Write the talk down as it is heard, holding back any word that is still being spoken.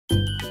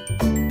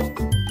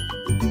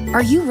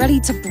Are you ready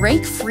to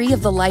break free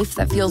of the life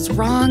that feels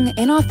wrong,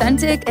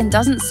 inauthentic, and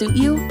doesn't suit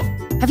you?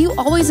 Have you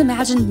always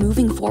imagined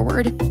moving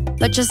forward,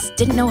 but just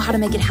didn't know how to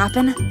make it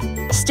happen?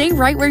 Stay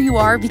right where you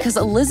are, because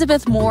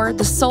Elizabeth Moore,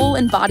 the soul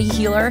and body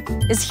healer,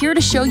 is here to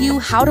show you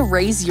how to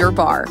raise your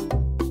bar.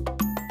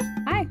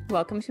 Hi,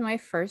 welcome to my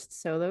first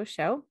solo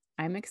show.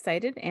 I'm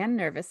excited and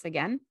nervous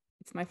again.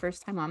 It's my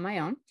first time on my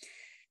own.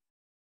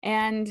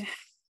 And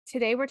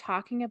today we're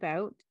talking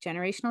about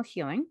generational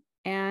healing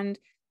and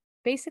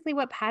basically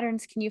what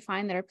patterns can you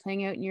find that are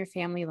playing out in your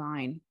family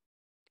line?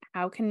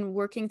 How can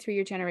working through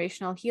your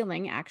generational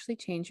healing actually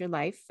change your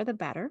life for the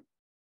better?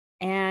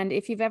 And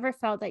if you've ever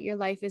felt that your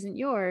life isn't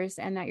yours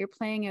and that you're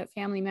playing out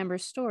family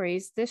members'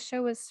 stories, this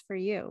show is for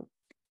you.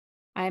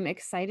 I'm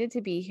excited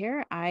to be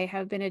here. I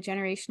have been a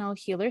generational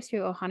healer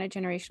through Ohana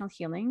Generational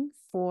Healing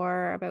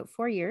for about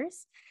 4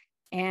 years.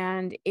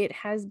 And it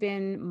has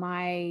been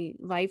my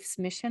life's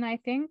mission, I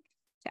think,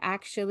 to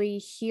actually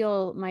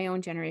heal my own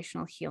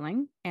generational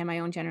healing and my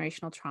own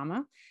generational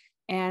trauma.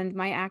 And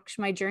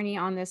my journey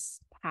on this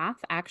path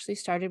actually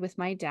started with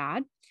my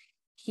dad.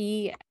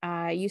 He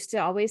used to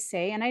always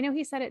say, and I know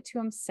he said it to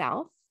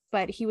himself,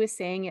 but he was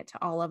saying it to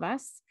all of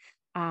us,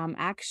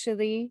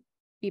 actually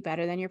be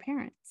better than your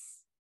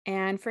parents.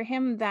 And for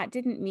him, that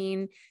didn't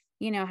mean,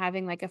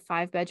 having like a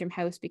 5-bedroom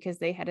house because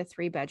they had a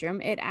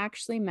 3-bedroom. It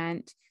actually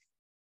meant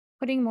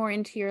putting more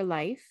into your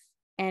life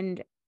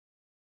and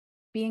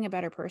being a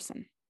better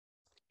person.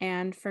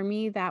 And for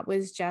me, that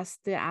was just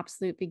the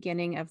absolute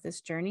beginning of this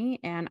journey.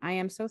 And I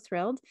am so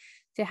thrilled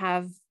to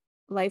have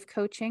life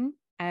coaching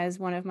as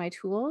one of my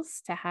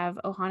tools, to have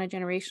Ohana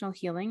Generational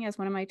Healing as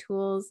one of my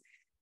tools,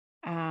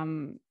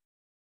 color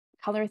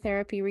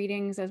therapy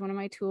readings as one of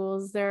my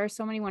tools. There are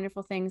so many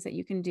wonderful things that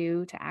you can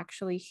do to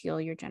actually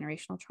heal your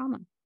generational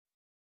trauma.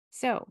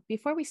 So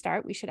before we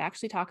start, we should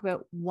actually talk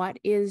about what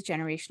is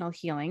generational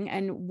healing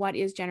and what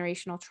is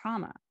generational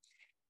trauma.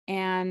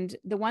 And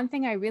the one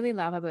thing I really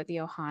love about the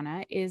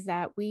Ohana is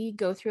that we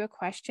go through a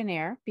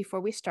questionnaire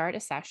before we start a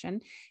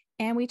session,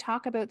 and we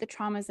talk about the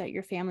traumas that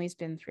your family's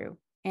been through,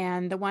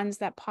 and the ones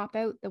that pop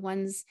out, the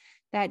ones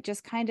that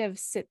just kind of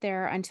sit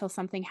there until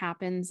something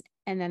happens,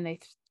 and then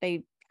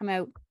they come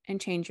out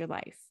and change your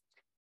life.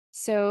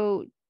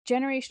 So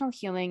generational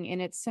healing in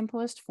its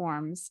simplest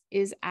forms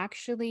is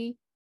actually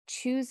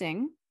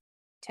choosing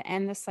to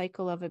end the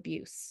cycle of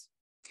abuse,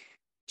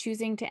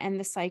 choosing to end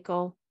the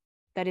cycle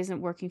that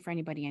isn't working for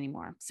anybody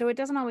anymore. So it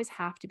doesn't always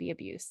have to be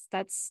abuse.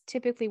 That's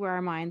typically where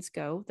our minds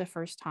go the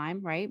first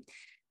time, right?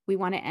 We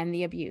want to end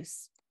the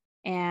abuse.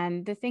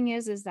 And the thing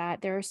is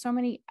that there are so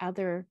many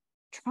other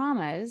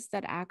traumas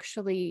that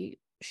actually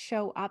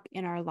show up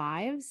in our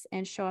lives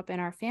and show up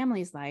in our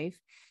family's life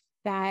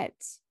that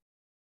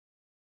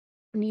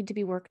need to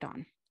be worked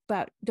on,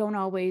 but don't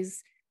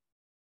always,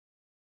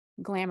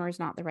 glamour is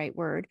not the right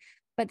word,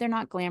 but they're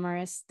not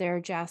glamorous. They're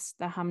just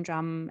the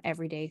humdrum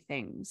everyday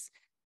things.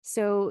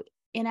 So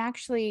in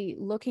actually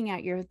looking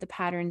at the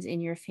patterns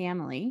in your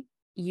family,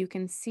 you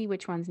can see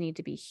which ones need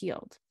to be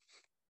healed.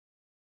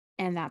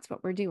 And that's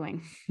what we're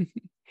doing.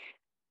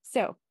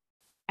 So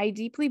I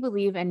deeply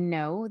believe and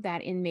know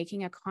that in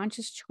making a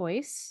conscious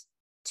choice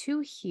to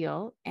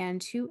heal and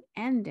to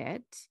end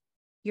it,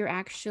 you're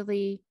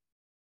actually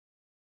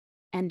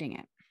ending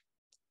it.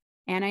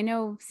 And I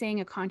know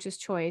saying a conscious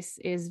choice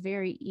is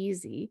very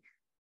easy,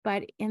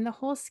 but in the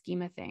whole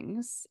scheme of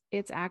things,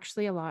 it's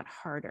actually a lot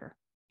harder.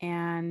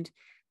 And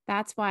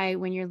that's why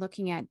when you're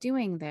looking at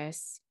doing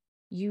this,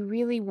 you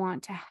really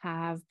want to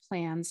have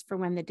plans for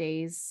when the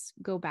days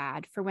go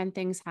bad, for when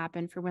things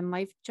happen, for when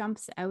life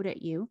jumps out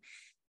at you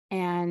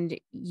and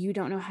you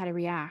don't know how to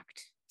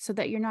react, so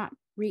that you're not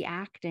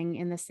reacting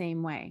in the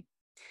same way.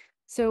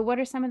 So what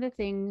are some of the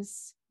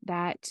things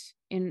that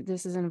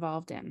this is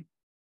involved in?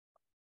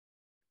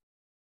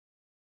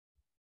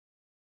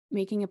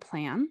 Making a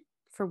plan,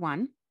 for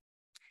one.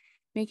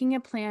 Making a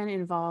plan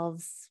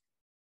involves,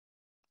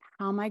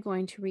 how am I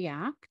going to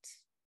react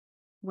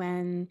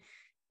when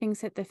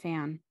things hit the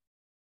fan?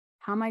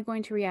 How am I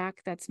going to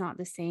react that's not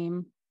the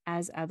same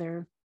as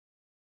other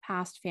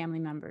past family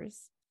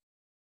members?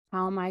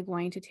 How am I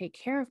going to take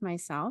care of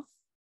myself?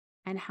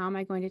 And how am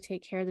I going to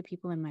take care of the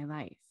people in my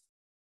life?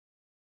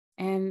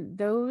 And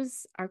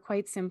those are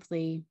quite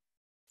simply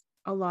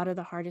a lot of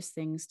the hardest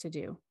things to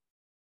do.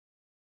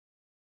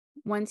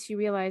 Once you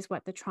realize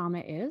what the trauma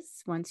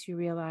is, once you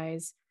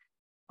realize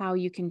how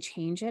you can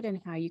change it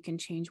and how you can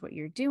change what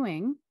you're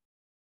doing,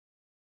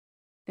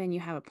 then you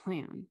have a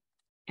plan,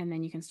 and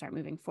then you can start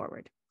moving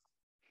forward.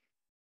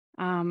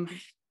 Feeling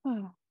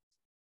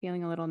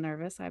a little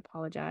nervous, I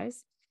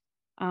apologize.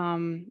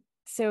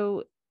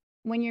 So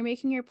when you're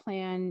making your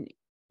plan,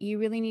 you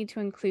really need to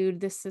include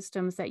the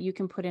systems that you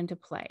can put into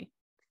play.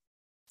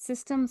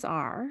 Systems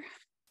are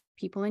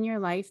people in your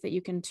life that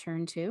you can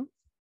turn to,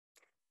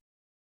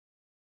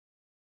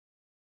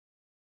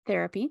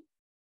 therapy,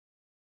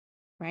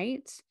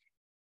 right?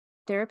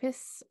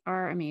 Therapists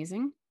are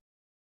amazing,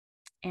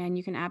 and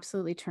you can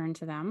absolutely turn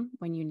to them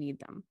when you need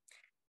them.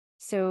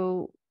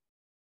 So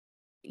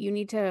you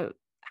need to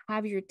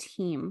have your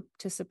team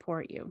to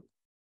support you.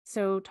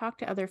 So talk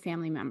to other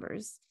family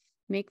members.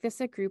 Make this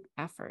a group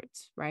effort,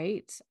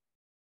 right?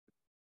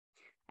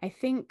 I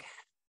think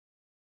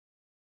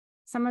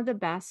some of the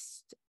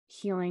best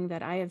healing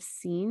that I have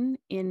seen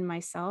in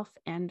myself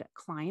and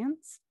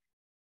clients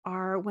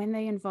are when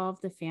they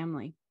involve the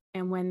family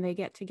and when they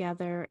get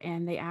together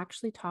and they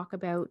actually talk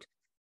about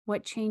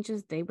what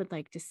changes they would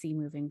like to see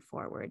moving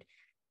forward.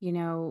 You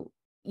know,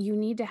 you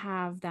need to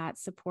have that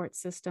support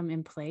system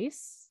in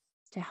place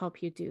to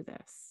help you do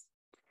this.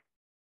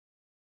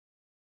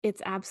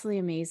 It's absolutely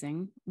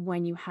amazing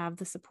when you have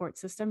the support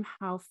system,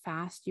 how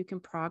fast you can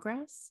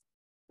progress,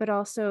 but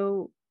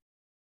also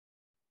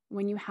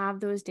when you have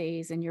those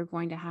days, and you're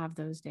going to have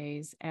those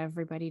days,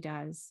 everybody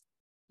does,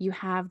 you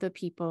have the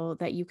people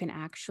that you can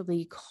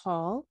actually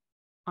call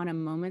on a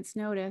moment's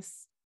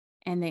notice,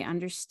 and they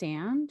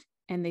understand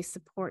and they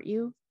support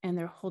you and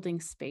they're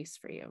holding space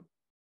for you.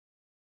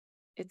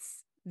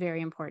 It's very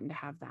important to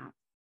have that.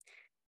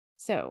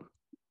 So,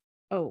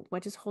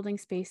 what does holding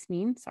space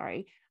mean?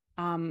 Sorry.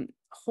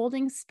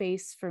 Holding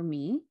space for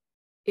me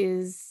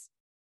is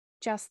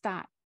just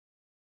that.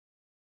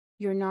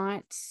 You're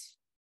not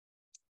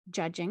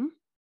judging.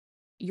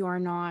 You're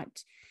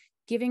not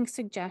giving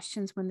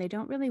suggestions when they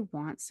don't really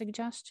want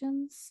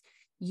suggestions.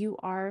 You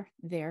are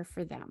there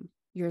for them.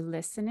 You're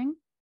listening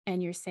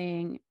and you're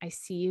saying, I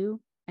see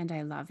you and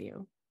I love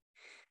you.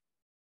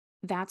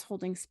 That's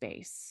holding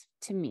space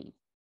to me.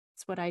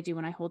 It's what I do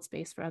when I hold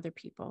space for other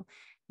people.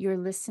 You're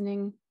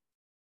listening,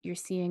 you're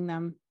seeing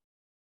them,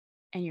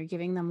 and you're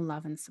giving them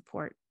love and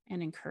support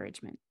and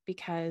encouragement.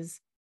 Because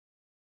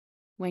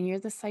when you're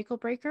the cycle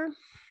breaker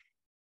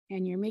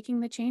and you're making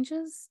the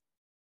changes,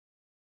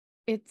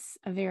 it's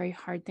a very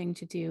hard thing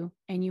to do,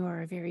 and you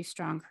are a very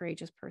strong,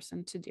 courageous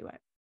person to do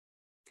it.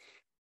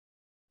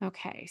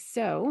 Okay,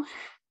 so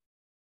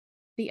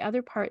the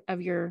other part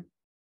of your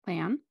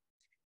plan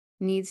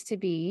needs to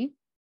be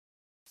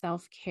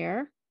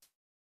self-care,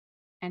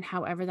 and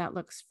however that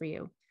looks for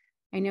you.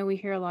 I know we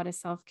hear a lot of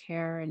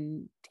self-care,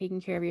 and taking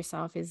care of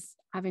yourself is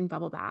having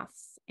bubble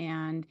baths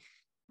and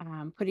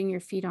putting your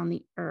feet on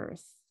the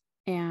earth.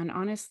 And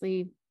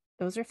honestly,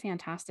 those are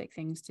fantastic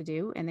things to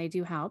do, and they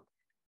do help.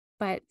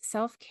 But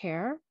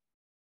self-care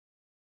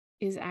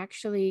is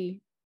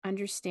actually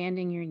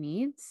understanding your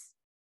needs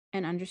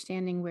and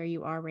understanding where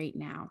you are right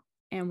now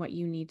and what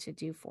you need to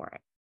do for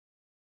it.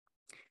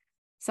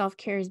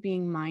 Self-care is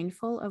being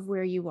mindful of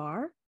where you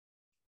are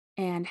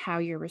and how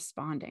you're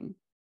responding.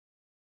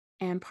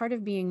 And part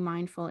of being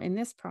mindful in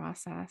this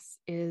process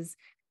is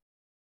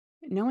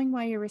knowing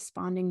why you're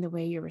responding the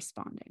way you're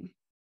responding,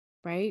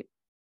 right?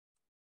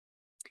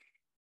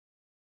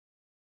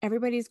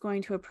 Everybody's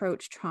going to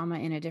approach trauma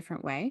in a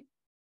different way,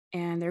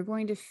 and they're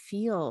going to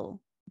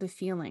feel the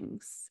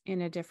feelings in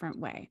a different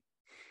way.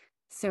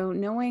 So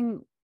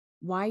knowing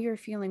why you're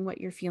feeling what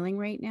you're feeling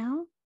right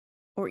now,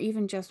 or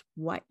even just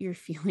what you're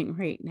feeling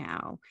right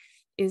now,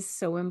 is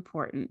so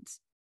important,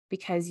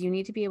 because you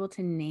need to be able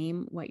to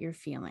name what you're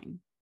feeling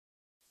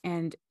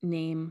and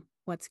name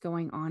what's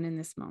going on in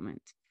this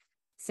moment.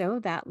 So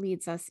that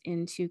leads us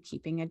into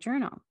keeping a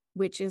journal,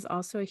 which is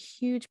also a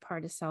huge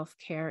part of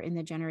self-care in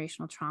the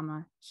generational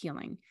trauma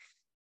healing.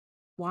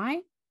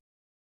 Why?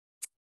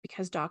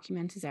 Because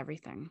document is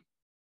everything.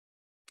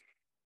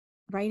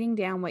 Writing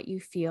down what you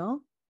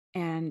feel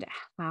and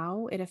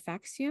how it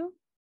affects you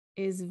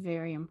is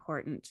very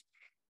important.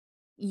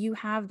 You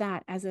have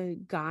that as a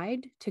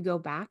guide to go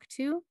back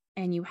to,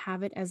 and you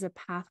have it as a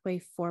pathway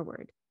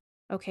forward.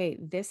 Okay,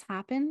 this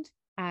happened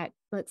at,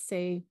 let's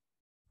say,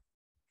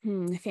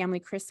 family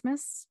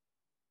Christmas.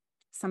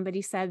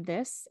 Somebody said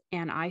this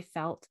and I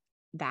felt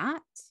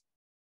that.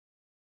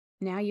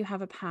 Now you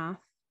have a path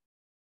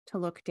to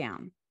look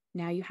down.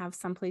 Now you have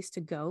someplace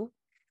to go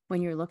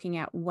when you're looking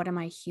at, what am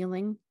I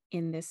healing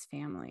in this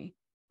family,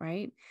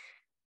 right?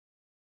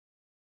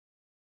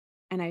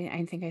 And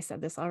I think I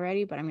said this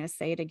already, but I'm going to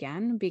say it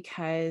again,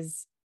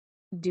 because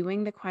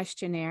doing the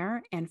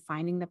questionnaire and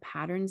finding the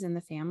patterns in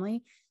the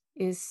family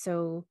is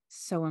so,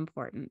 so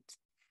important.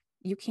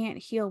 You can't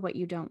heal what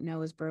you don't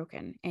know is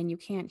broken, and you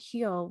can't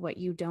heal what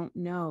you don't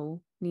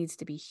know needs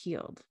to be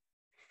healed.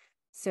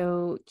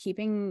 So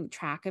keeping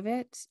track of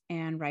it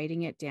and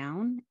writing it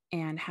down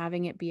and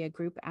having it be a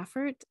group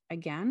effort,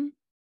 again,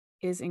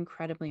 is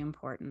incredibly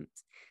important.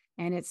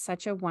 And it's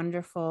such a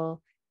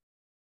wonderful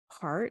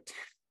part.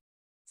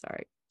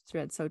 Sorry, it's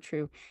read so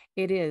true.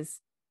 It is.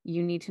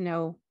 You need to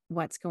know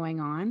what's going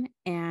on,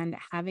 and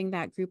having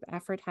that group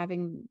effort,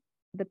 having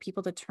the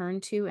people to turn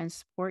to and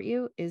support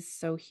you, is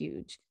so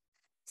huge.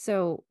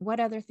 So what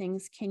other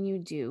things can you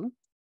do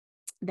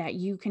that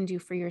you can do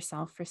for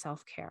yourself for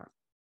self-care?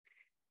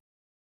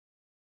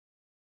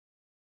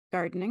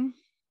 Gardening.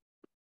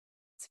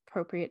 It's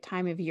appropriate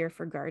time of year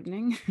for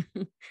gardening.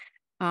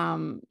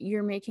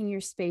 You're making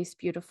your space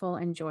beautiful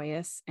and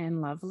joyous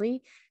and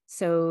lovely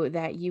so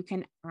that you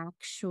can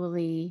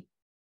actually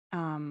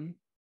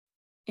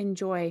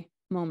enjoy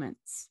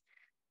moments.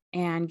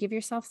 and give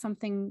yourself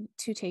something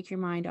to take your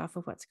mind off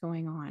of what's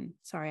going on.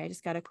 Sorry, I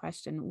just got a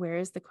question. Where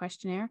is the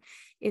questionnaire?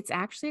 It's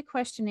actually a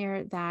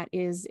questionnaire that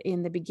is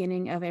in the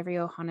beginning of every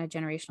Ohana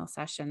generational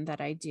session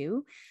that I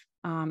do.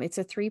 It's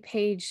a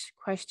 3-page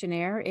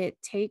questionnaire. It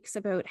takes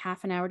about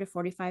half an hour to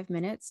 45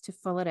 minutes to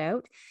fill it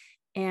out.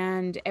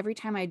 And every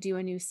time I do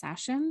a new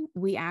session,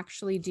 we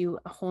actually do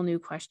a whole new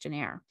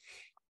questionnaire.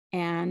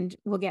 And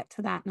we'll get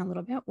to that in a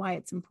little bit, why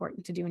it's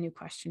important to do a new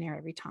questionnaire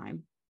every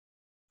time.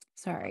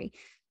 Sorry.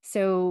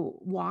 So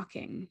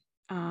walking,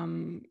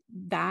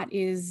 that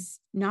is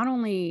not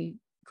only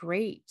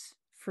great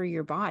for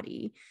your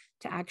body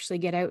to actually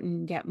get out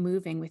and get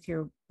moving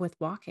with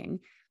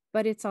walking,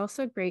 but it's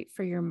also great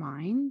for your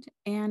mind,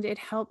 and it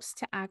helps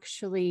to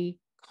actually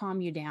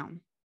calm you down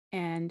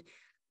and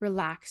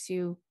relax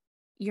you.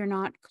 You're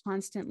not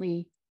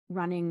constantly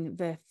running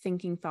the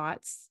thinking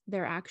thoughts.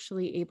 They're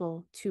actually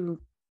able to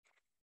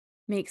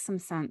make some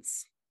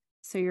sense.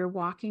 So you're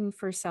walking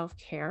for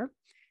self-care.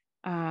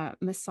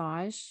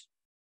 Massage,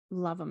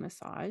 love a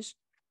massage,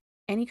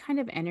 any kind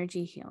of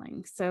energy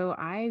healing. So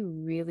I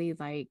really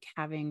like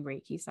having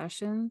Reiki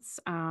sessions.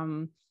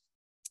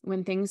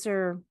 When things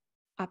are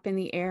up in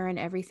the air and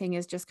everything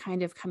is just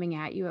kind of coming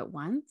at you at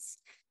once,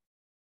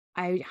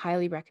 I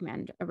highly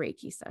recommend a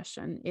Reiki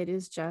session. It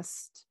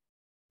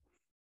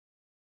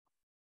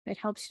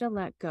helps you to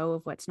let go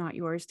of what's not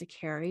yours to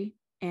carry.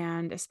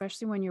 And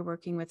especially when you're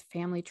working with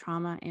family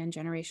trauma and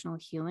generational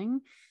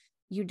healing,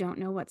 you don't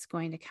know what's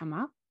going to come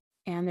up.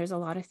 And there's a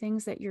lot of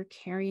things that you're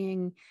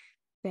carrying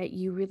that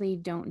you really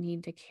don't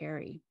need to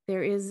carry.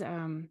 There is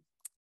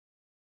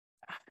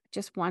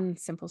just one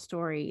simple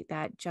story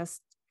that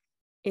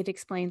it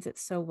explains it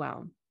so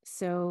well.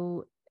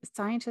 So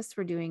scientists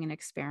were doing an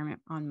experiment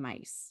on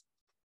mice,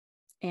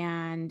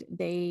 and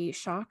they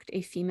shocked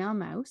a female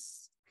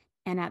mouse.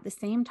 And at the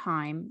same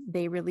time,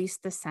 they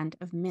released the scent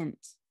of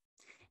mint.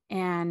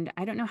 And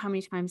I don't know how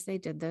many times they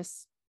did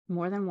this,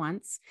 more than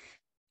once.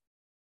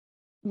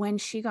 When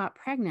she got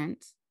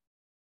pregnant,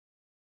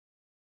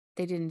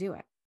 they didn't do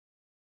it.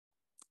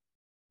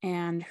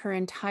 And her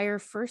entire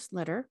first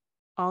litter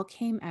all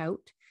came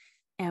out.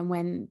 And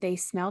when they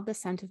smelled the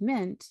scent of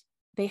mint,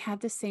 they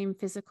had the same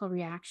physical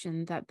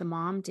reaction that the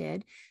mom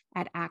did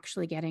at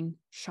actually getting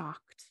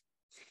shocked.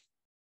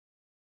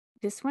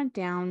 This went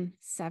down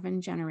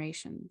 7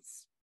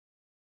 generations.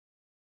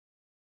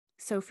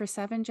 So for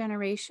 7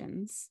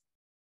 generations,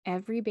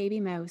 every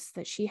baby mouse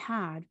that she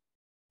had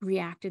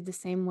reacted the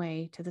same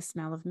way to the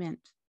smell of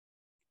mint,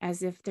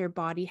 as if their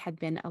body had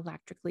been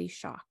electrically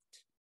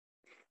shocked.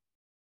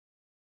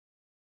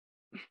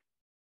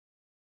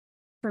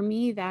 For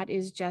me, that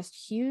is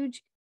just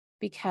huge,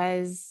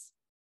 because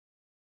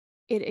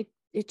it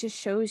just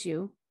shows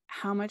you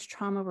how much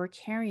trauma we're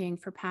carrying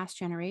for past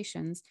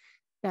generations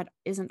that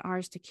isn't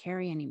ours to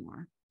carry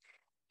anymore,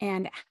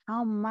 and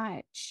how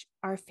much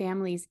our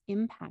families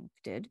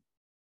impacted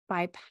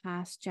by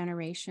past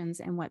generations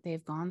and what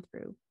they've gone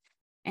through.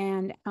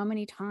 And how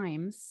many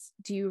times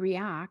do you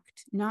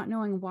react not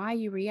knowing why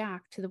you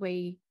react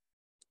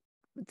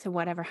to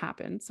whatever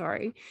happened?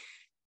 Sorry.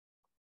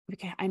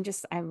 Okay,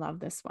 I love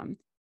this one.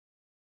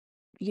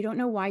 You don't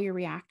know why you're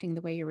reacting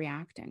the way you're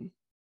reacting,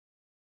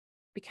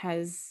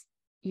 because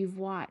you've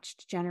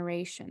watched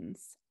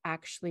generations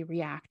actually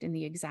react in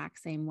the exact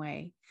same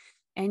way,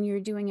 and you're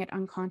doing it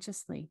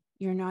unconsciously.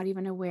 You're not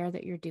even aware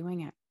that you're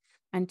doing it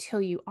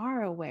until you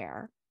are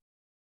aware,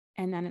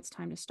 and then it's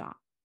time to stop.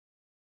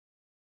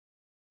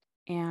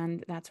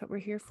 And that's what we're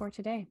here for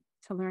today,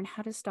 to learn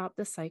how to stop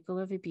the cycle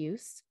of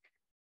abuse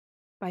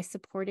by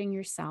supporting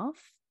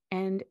yourself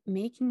and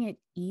making it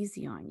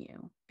easy on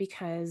you,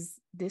 because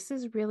this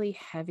is really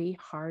heavy,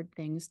 hard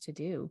things to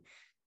do.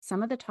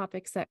 Some of the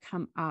topics that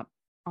come up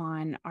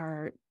on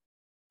our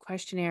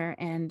questionnaire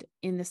and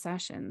in the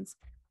sessions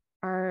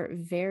are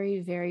very,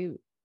 very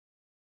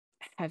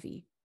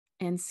heavy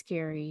and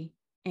scary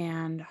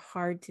and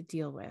hard to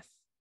deal with.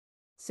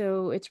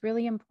 So it's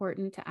really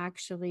important to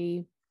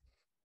actually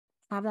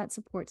have that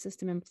support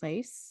system in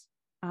place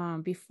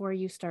before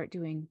you start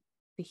doing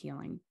the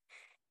healing.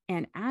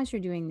 And as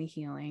you're doing the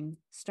healing,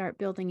 start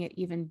building it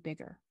even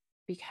bigger,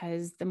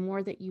 because the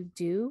more that you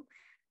do,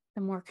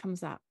 the more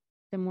comes up,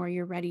 the more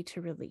you're ready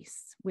to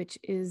release, which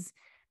is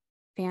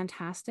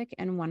fantastic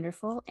and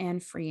wonderful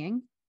and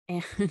freeing.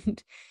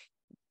 And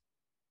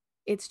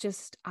it's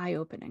just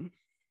eye-opening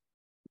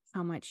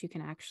how much you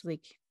can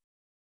actually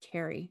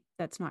carry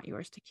that's not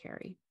yours to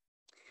carry.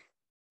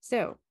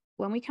 So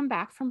when we come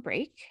back from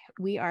break,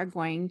 we are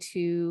going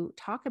to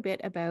talk a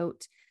bit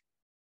about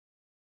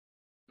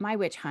my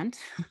witch hunt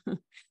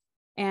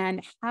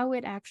and how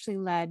it actually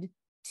led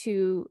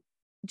to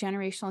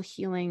generational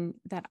healing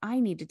that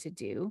I needed to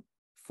do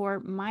for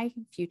my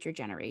future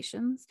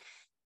generations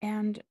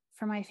and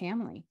for my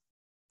family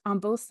on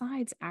both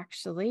sides.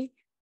 Actually,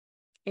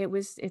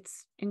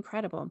 it's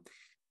incredible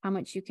how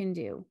much you can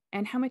do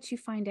and how much you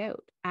find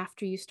out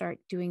after you start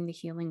doing the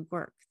healing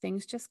work.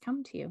 Things just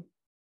come to you,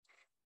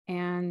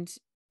 and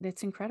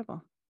it's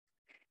incredible.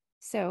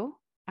 So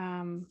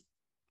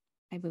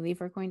I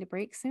believe we're going to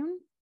break soon.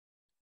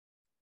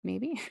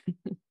 maybe.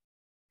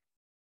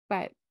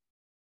 But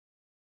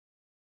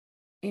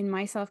in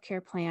my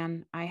self-care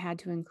plan, I had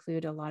to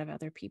include a lot of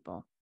other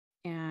people.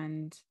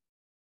 And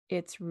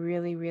it's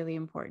really, really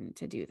important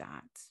to do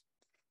that,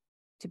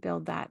 to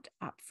build that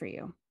up for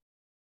you.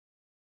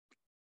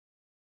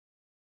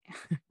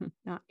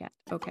 Not yet.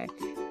 Okay.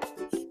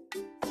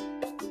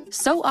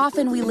 So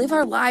often we live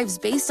our lives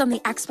based on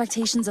the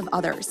expectations of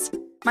others.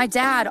 My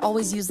dad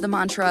always used the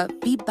mantra,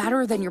 be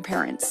better than your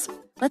parents.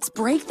 Let's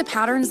break the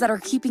patterns that are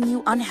keeping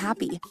you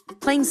unhappy,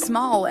 playing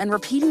small and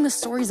repeating the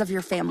stories of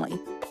your family.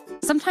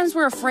 Sometimes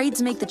we're afraid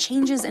to make the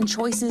changes and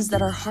choices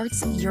that our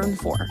hearts yearn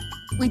for.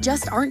 We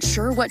just aren't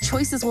sure what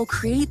choices will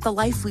create the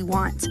life we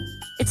want.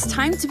 It's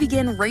time to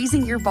begin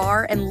raising your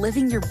bar and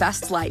living your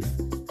best life.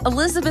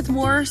 Elizabeth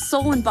Moore,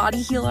 soul and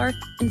body healer,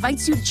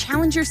 invites you to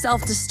challenge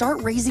yourself to start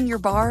raising your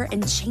bar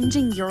and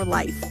changing your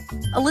life.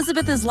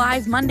 Elizabeth is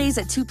live Mondays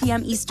at 2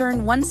 p.m.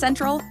 Eastern, 1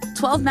 Central,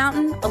 12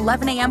 Mountain,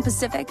 11 a.m.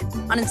 Pacific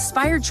on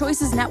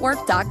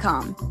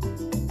InspiredChoicesNetwork.com.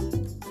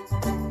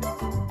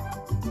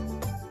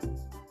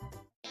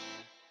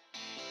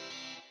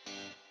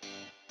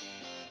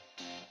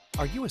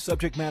 Are you a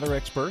subject matter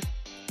expert?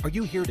 Are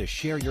you here to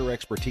share your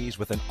expertise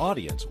with an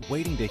audience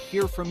waiting to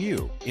hear from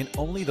you in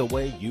only the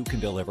way you can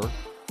deliver?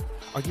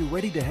 Are you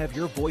ready to have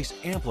your voice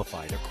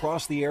amplified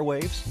across the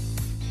airwaves?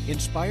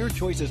 Inspired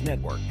Choices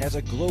Network has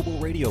a global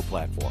radio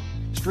platform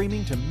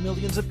streaming to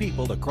millions of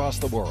people across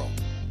the world.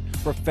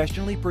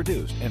 Professionally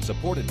produced and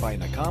supported by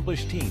an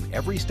accomplished team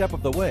every step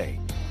of the way,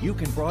 you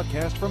can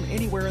broadcast from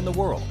anywhere in the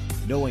world,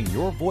 knowing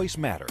your voice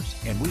matters,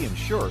 and we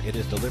ensure it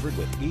is delivered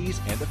with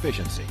ease and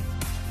efficiency.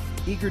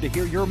 Eager to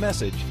hear your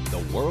message, the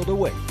world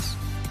awaits.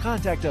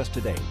 Contact us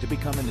today to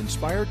become an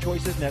Inspired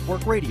Choices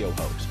Network radio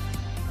host.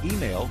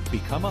 Email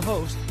become a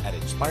host at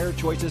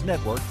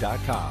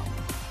inspiredchoicesnetwork.com.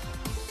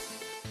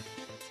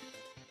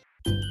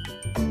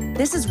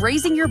 This is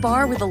Raising Your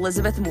Bar with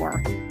Elizabeth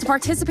Moore. To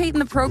participate in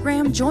the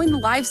program, join the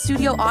live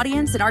studio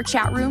audience in our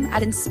chat room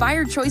at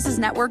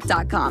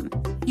inspiredchoicesnetwork.com.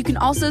 You can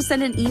also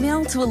send an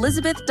email to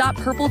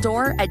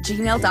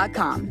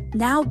elizabeth.purpledoor@gmail.com.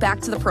 Now back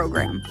to the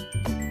program.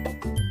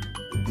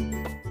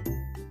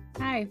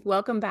 Hi,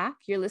 welcome back.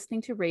 You're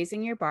listening to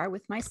Raising Your Bar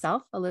with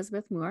myself,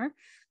 Elizabeth Moore,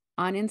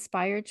 on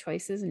Inspired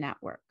Choices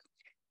Network.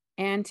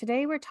 And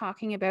today we're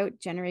talking about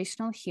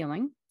generational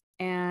healing.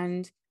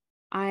 And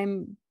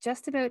I'm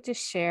just about to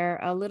share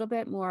a little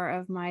bit more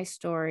of my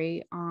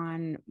story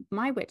on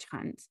my witch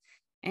hunt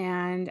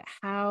and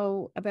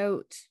how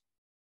about,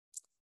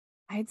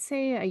 I'd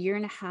say a year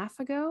and a half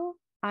ago,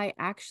 I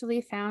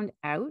actually found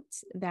out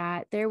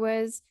that there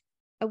was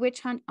a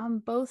witch hunt on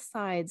both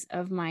sides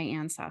of my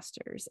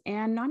ancestors,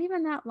 and not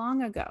even that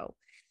long ago.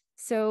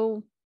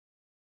 So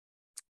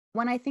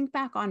when I think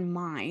back on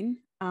mine,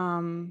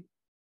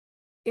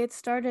 it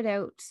started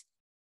out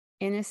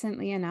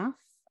innocently enough.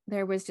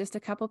 There was just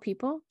a couple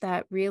people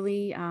that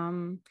really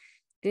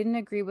didn't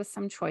agree with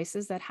some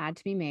choices that had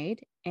to be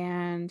made.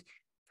 And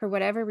for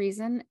whatever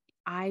reason,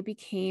 I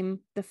became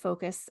the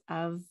focus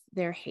of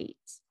their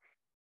hate.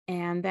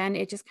 And then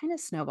it just kind of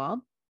snowballed.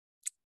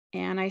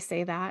 And I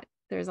say that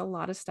there's a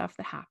lot of stuff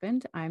that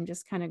happened. I'm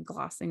just kind of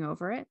glossing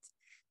over it.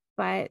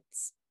 But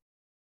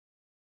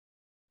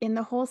in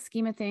the whole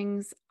scheme of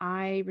things,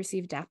 I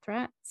received death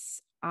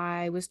threats.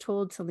 I was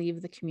told to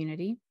leave the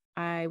community.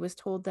 I was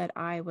told that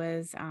I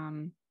was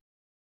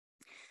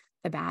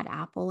the bad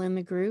apple in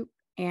the group.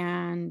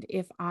 And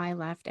if I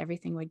left,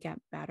 everything would get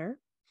better.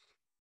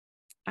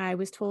 I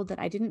was told that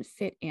I didn't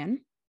fit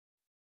in.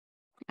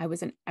 I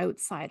was an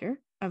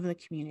outsider of the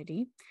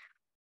community.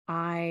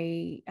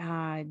 I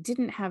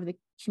didn't have the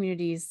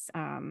community's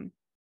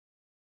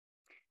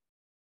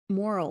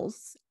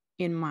morals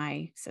in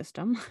my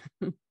system.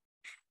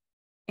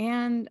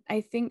 And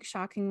I think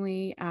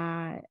shockingly,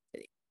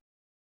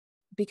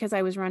 because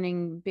I was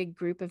running big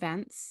group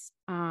events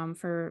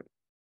for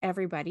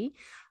everybody,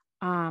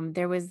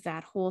 there was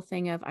that whole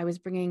thing of I was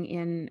bringing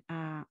in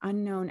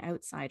unknown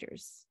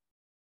outsiders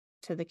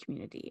to the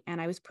community, and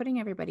I was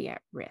putting everybody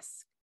at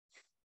risk.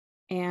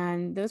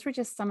 And those were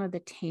just some of the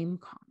tame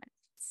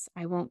comments.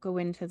 I won't go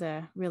into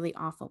the really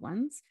awful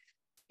ones.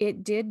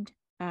 It did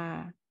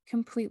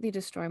completely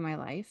destroy my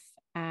life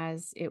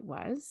as it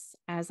was,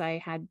 as I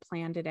had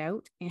planned it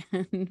out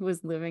and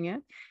was living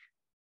it.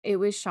 It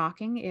was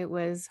shocking. It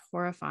was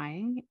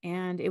horrifying,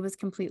 and it was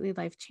completely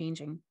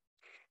life-changing.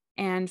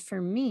 And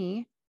for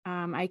me,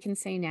 I can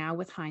say now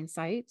with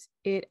hindsight,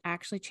 it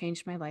actually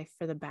changed my life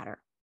for the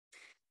better.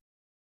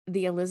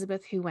 The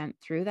Elizabeth who went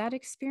through that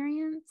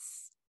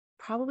experience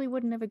probably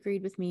wouldn't have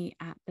agreed with me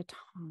at the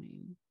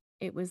time.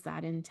 It was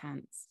that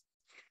intense.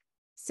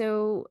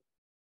 So,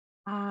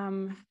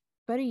 about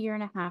a year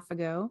and a half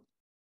ago,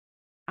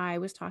 I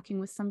was talking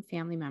with some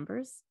family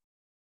members,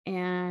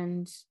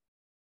 and,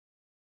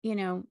 you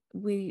know,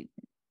 we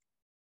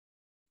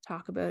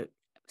talk about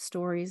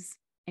stories,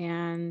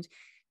 and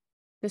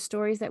the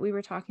stories that we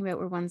were talking about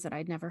were ones that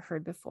I'd never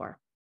heard before.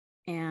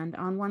 And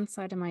on one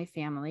side of my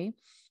family,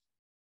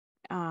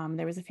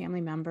 there was a family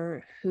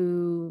member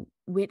who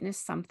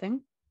witnessed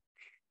something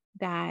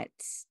that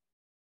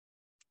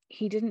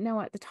he didn't know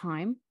at the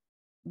time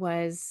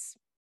was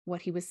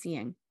what he was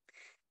seeing.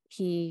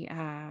 He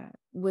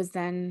was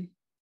then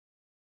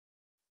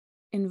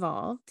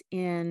involved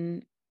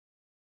in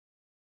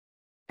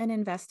an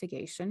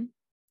investigation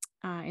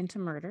into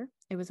murder.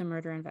 It was a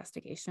murder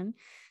investigation.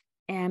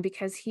 And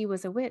because he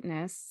was a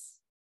witness,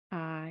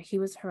 he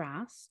was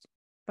harassed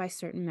by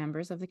certain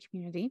members of the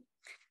community.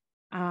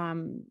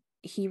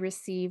 He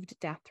received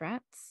death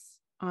threats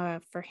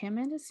for him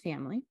and his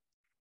family.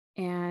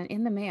 And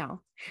in the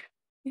mail,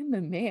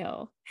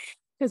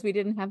 because we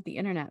didn't have the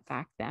internet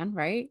back then,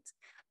 right?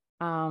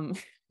 I'm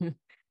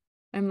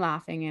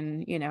laughing,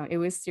 and, it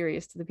was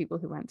serious to the people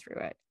who went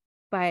through it.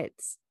 But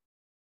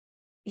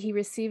he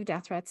received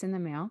death threats in the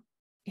mail.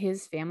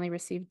 His family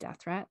received death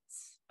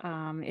threats.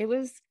 It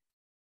was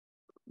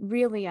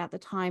really, at the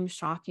time,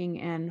 shocking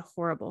and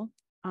horrible.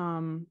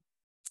 And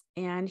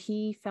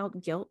he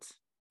felt guilt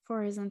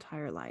for his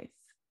entire life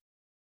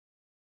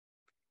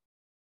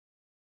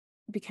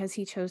because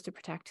he chose to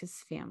protect his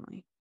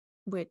family,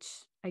 which,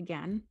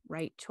 again,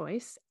 right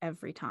choice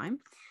every time.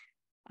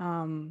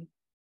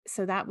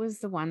 So that was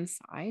the one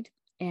side.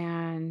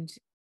 And,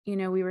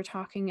 we were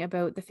talking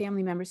about the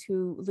family members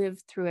who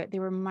lived through it. They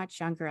were much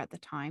younger at the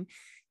time,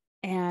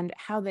 and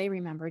how they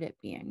remembered it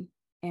being,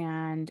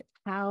 and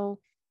how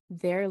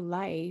their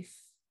life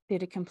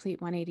did a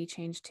complete 180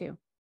 change too.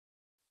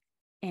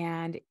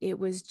 And it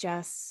was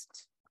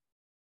just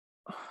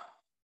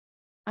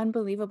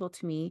unbelievable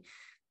to me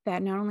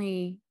that not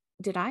only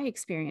did I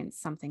experience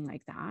something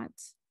like that,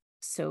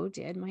 so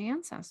did my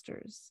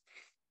ancestors.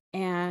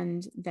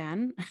 And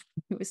then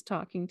I was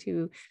talking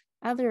to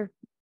other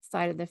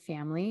side of the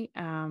family,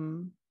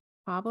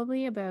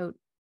 probably about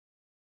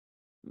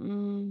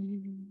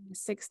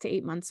 6 to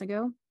 8 months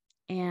ago.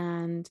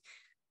 And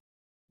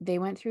they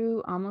went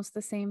through almost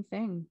the same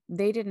thing.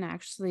 They didn't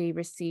actually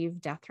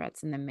receive death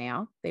threats in the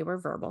mail. They were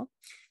verbal.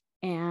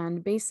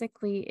 And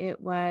basically it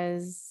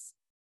was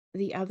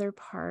the other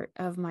part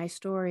of my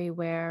story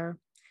where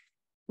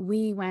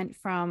we went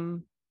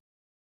from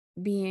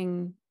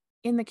being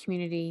in the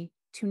community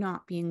to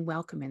not being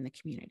welcome in the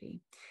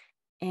community.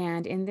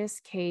 And in this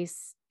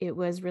case, it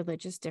was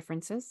religious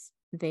differences.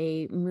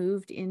 They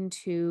moved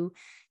into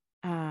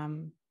a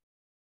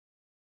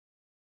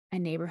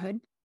neighborhood,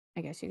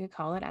 I guess you could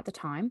call it, at the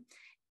time.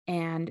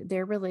 And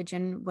their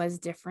religion was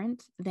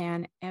different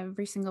than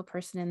every single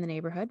person in the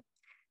neighborhood.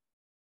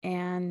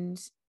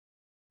 And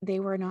they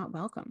were not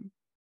welcome.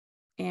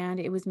 And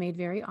it was made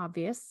very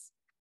obvious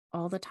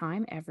all the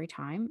time, every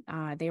time.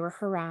 They were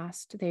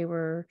harassed. They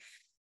were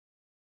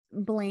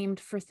blamed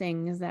for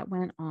things that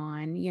went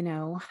on,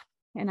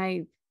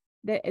 and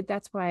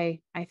that's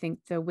why I think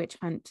the witch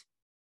hunt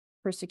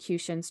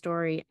persecution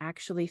story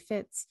actually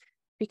fits,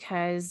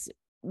 because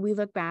we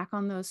look back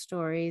on those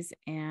stories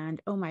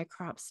and, oh, my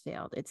crops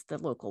failed, it's the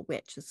local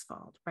witch's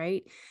fault,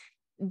 right?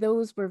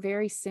 Those were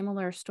very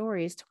similar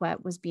stories to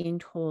what was being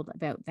told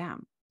about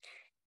them.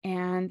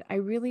 And I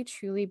really,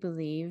 truly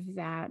believe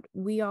that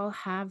we all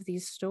have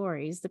these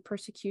stories, the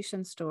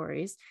persecution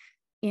stories,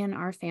 in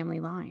our family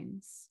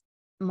lines.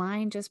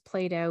 Mine just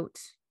played out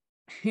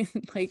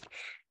like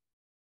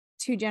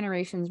 2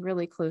 generations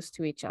really close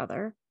to each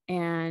other.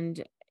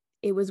 And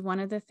it was one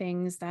of the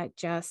things that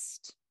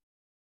just,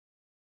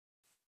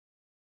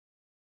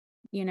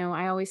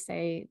 I always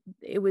say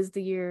it was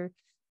the year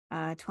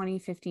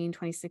 2015,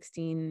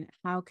 2016.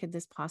 How could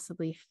this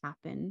possibly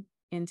happen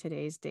in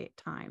today's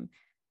time?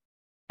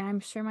 And I'm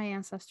sure my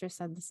ancestors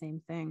said the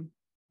same thing.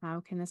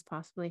 How can this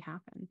possibly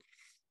happen?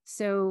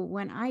 So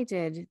when I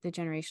did the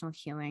generational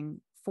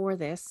healing for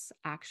this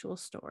actual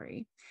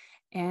story,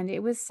 and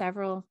it was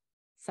several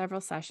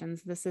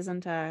sessions. This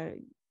isn't a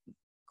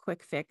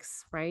quick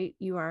fix, right?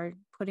 You are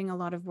putting a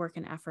lot of work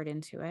and effort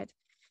into it.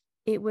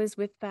 It was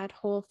with that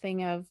whole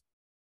thing of,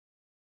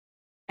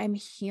 I'm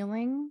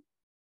healing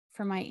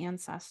for my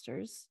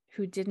ancestors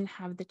who didn't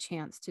have the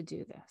chance to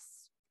do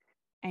this.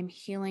 I'm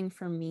healing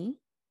for me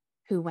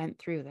who went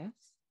through this.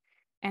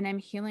 And I'm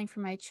healing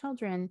for my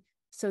children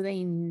so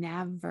they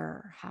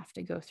never have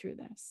to go through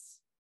this.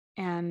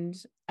 And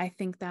I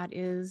think that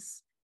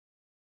is,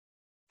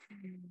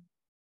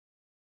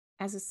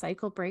 as a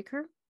cycle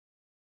breaker,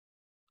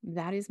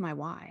 that is my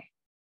why,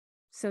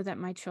 so that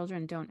my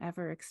children don't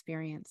ever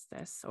experience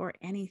this or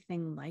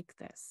anything like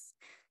this.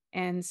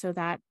 And so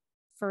that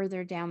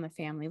further down the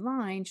family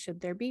line,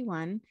 should there be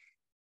one,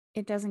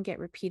 it doesn't get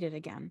repeated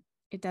again.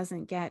 It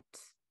doesn't get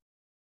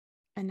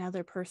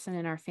another person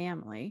in our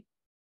family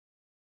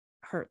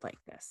hurt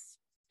like this.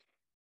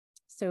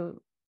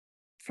 So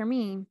for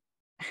me,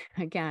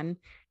 again,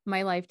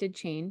 my life did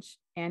change,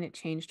 and it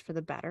changed for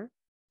the better.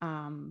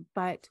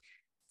 But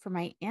for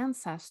my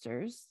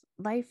ancestors,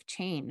 life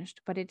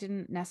changed, but it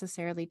didn't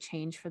necessarily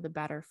change for the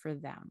better for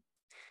them,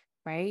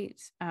 right?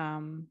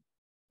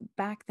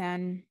 Back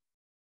then,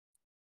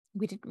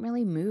 we didn't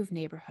really move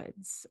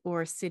neighborhoods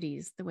or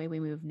cities the way we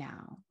move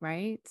now,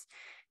 right?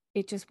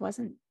 It just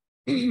wasn't,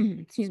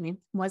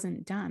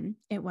 wasn't done.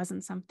 It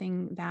wasn't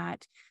something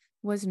that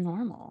was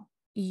normal.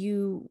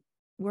 You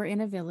were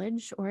in a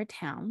village or a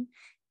town,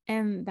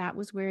 And that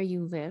was where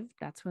you lived.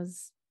 That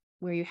was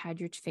where you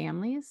had your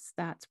families.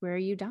 That's where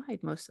you died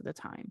most of the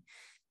time.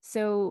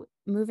 So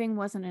moving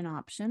wasn't an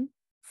option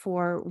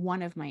for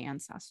one of my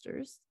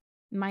ancestors.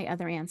 My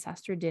other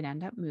ancestor did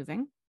end up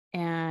moving,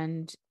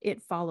 and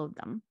it followed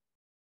them.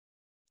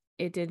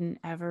 It didn't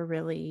ever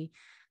really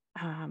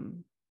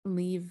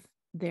leave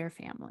their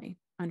family,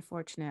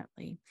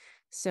 unfortunately.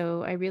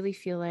 So I really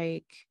feel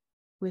like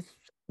with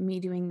me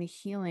doing the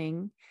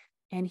healing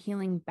and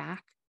healing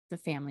back the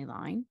family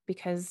line,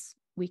 because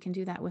we can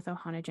do that with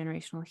Ohana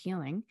Generational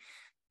Healing,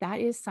 that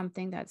is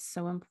something that's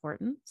so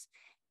important,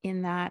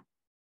 in that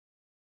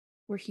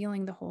we're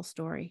healing the whole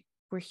story.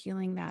 We're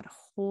healing that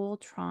whole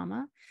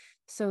trauma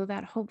so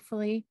that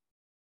hopefully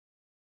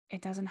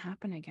it doesn't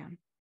happen again,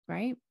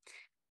 right?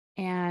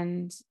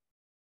 And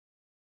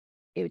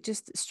it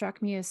just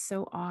struck me as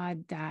so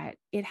odd that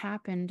it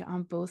happened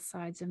on both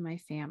sides of my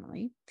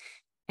family,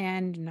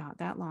 and not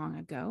that long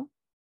ago.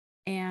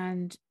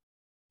 And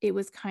it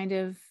was kind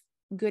of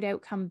good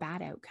outcome,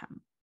 bad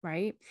outcome,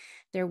 right?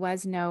 There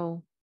was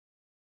no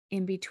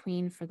in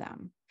between for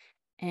them.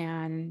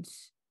 And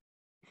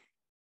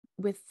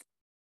with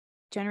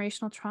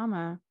generational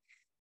trauma,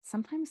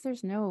 sometimes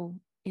there's no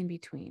in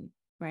between,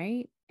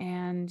 right?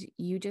 And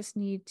you just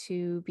need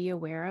to be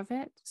aware of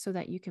it so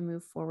that you can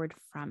move forward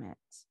from it.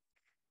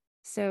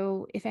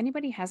 So if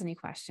anybody has any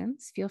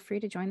questions, feel free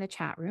to join the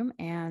chat room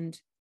and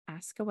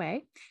ask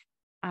away.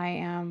 I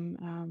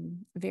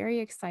am very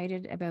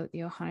excited about the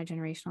Ohana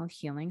Generational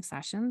Healing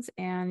sessions,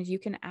 and you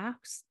can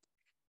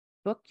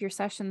book your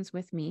sessions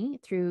with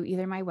me through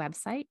either my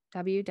website,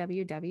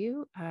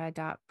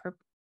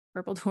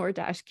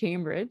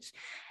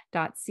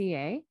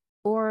 www.purpledoor-cambridge.ca,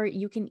 or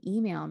you can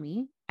email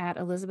me at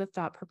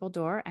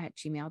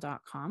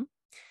elizabeth.purpledoor@gmail.com.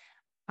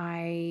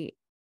 I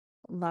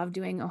love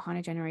doing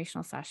Ohana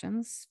Generational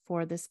sessions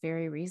for this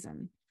very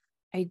reason.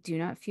 I do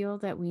not feel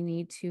that we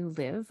need to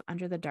live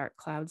under the dark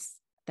clouds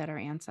that our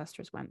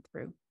ancestors went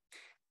through.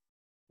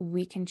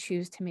 We can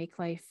choose to make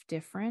life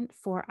different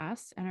for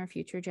us and our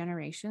future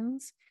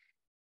generations.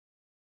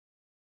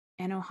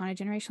 And Ohana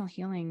Generational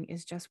Healing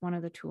is just one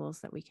of the tools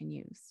that we can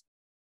use.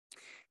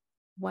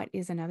 What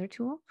is another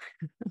tool?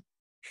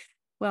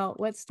 Well,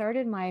 what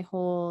started my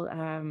whole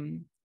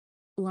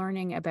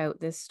learning about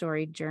this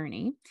story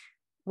journey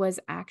was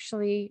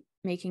actually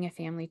making a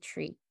family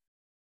tree.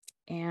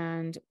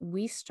 And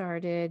we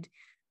started,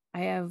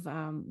 I have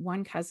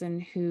one cousin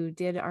who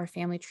did our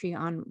family tree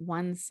on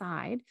one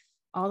side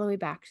all the way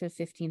back to the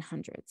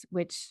 1500s,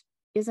 which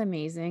is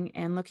amazing.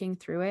 And looking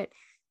through it,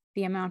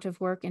 the amount of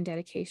work and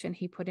dedication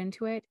he put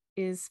into it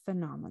is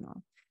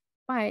phenomenal.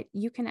 But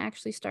you can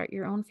actually start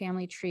your own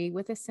family tree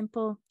with a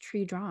simple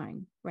tree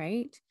drawing,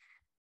 right?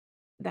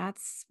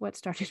 That's what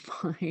started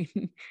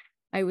mine.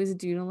 I was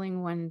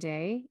doodling one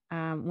day.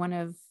 One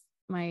of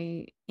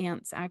my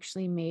aunts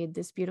actually made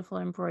this beautiful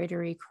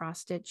embroidery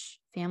cross-stitch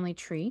family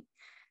tree.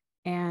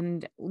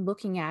 And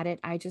looking at it,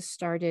 I just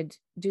started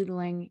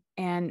doodling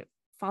and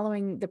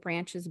following the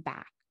branches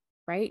back,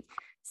 right?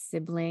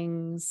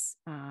 Siblings,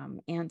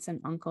 aunts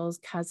and uncles,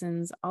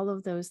 cousins, all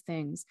of those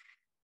things.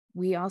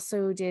 We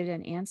also did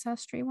an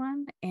ancestry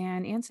one,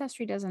 and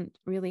ancestry doesn't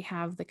really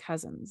have the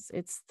cousins.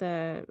 It's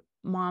the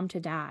mom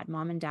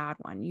and dad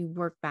one. You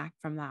work back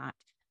from that.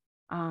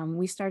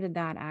 We started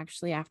that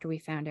actually after we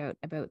found out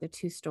about the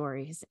two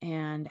stories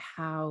and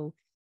how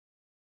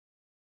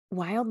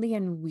wildly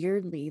and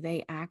weirdly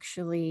they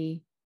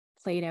actually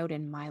played out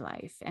in my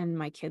life and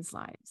my kids'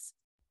 lives.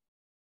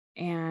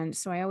 And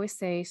so I always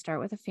say, start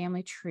with a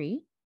family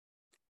tree,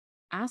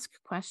 ask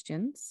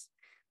questions.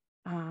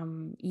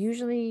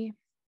 Usually,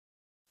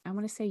 I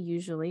want to say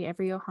usually,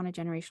 every Ohana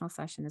Generational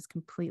session is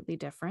completely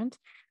different.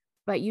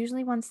 But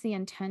usually once the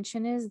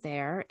intention is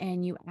there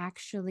and you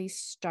actually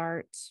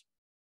start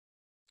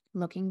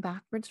looking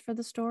backwards for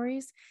the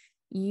stories,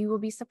 you will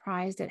be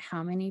surprised at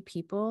how many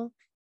people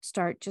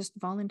start just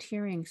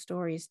volunteering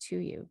stories to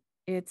you.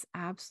 It's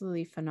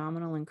absolutely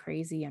phenomenal and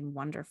crazy and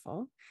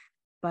wonderful,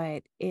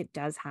 but it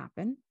does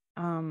happen.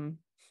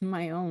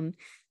 My own,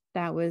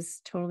 that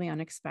was totally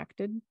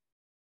unexpected.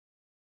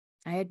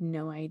 I had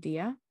no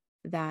idea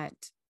that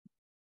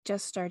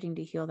just starting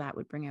to heal that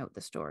would bring out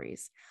the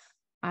stories.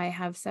 I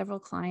have several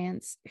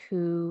clients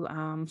who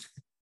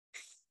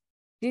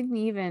didn't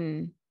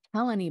even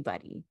tell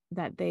anybody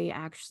that they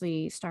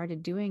actually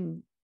started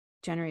doing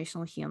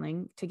generational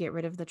healing to get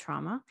rid of the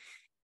trauma.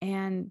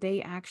 And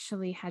they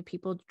actually had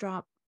people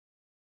drop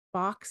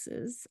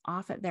boxes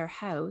off at their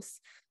house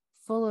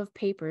full of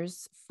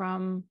papers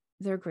from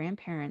their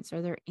grandparents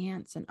or their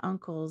aunts and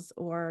uncles,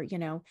 or,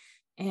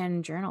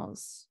 and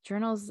journals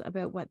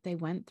about what they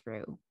went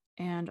through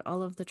and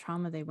all of the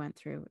trauma they went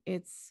through.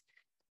 It's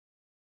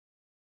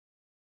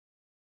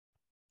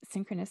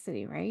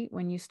synchronicity, right?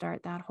 When you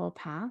start that whole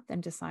path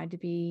and decide to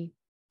be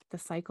the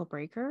cycle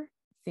breaker,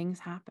 things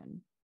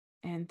happen,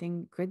 and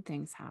good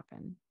things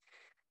happen,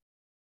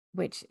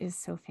 which is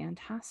so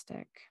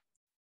fantastic.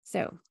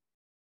 So,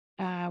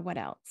 what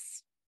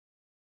else?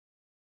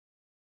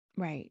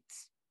 Right.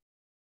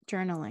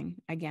 Journaling,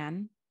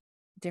 again,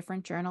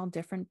 different journal,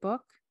 different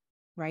book,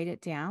 write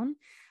it down.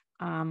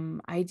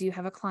 I do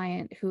have a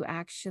client who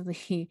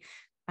actually,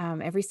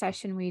 every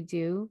session we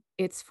do,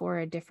 it's for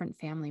a different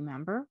family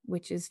member,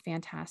 which is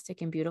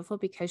fantastic and beautiful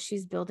because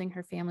she's building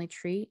her family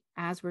tree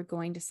as we're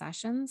going to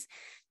sessions.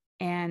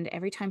 And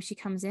every time she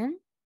comes in,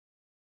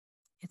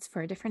 it's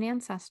for a different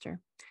ancestor.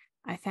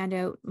 I found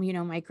out,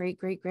 my great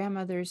great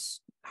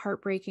grandmother's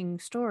heartbreaking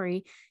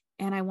story,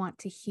 and I want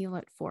to heal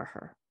it for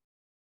her.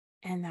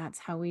 And that's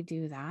how we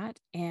do that.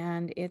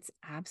 And it's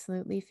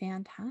absolutely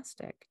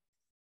fantastic.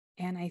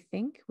 And I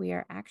think we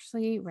are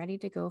actually ready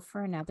to go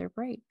for another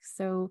break.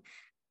 So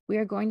we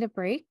are going to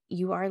break.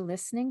 You are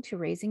listening to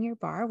Raising Your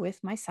Bar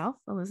with myself,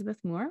 Elizabeth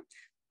Moore,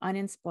 on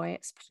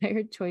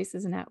Inspired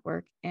Choices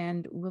Network.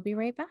 And we'll be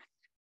right back.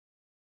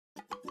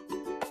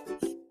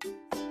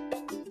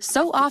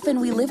 So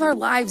often we live our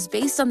lives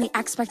based on the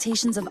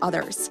expectations of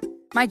others.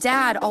 My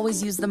dad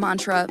always used the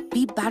mantra,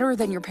 be better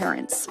than your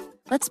parents.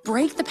 Let's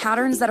break the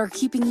patterns that are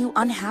keeping you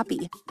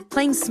unhappy,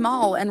 playing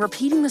small and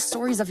repeating the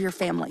stories of your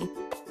family.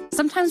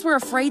 Sometimes we're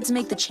afraid to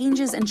make the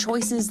changes and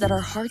choices that our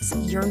hearts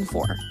yearn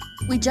for.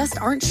 We just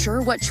aren't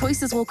sure what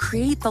choices will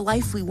create the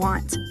life we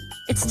want.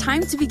 It's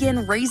time to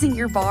begin raising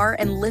your bar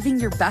and living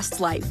your best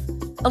life.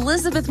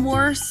 Elizabeth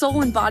Moore,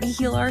 soul and body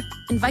healer,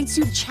 invites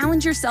you to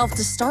challenge yourself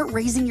to start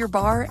raising your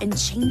bar and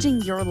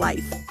changing your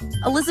life.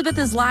 Elizabeth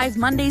is live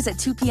Mondays at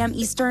 2 p.m.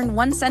 Eastern,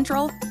 1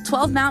 Central,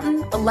 12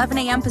 Mountain, 11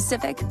 a.m.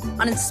 Pacific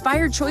on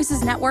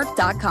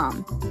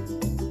InspiredChoicesNetwork.com.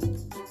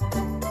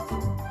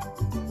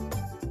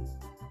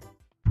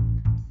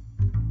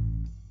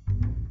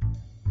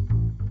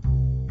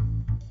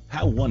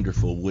 How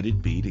wonderful would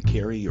it be to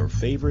carry your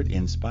favorite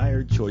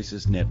Inspired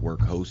Choices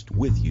Network host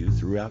with you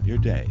throughout your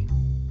day?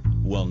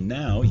 Well,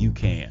 now you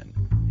can.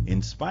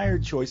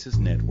 Inspired Choices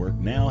Network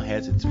now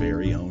has its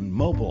very own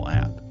mobile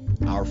app.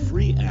 Our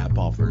free app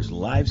offers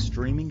live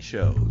streaming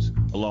shows,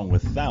 along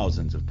with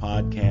thousands of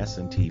podcasts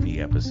and TV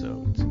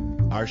episodes.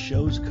 Our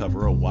shows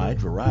cover a wide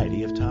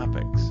variety of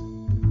topics.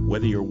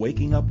 Whether you're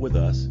waking up with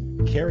us,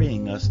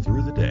 carrying us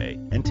through the day,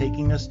 and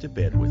taking us to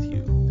bed with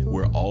you,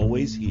 we're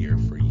always here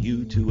for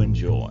you to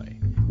enjoy.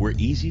 We're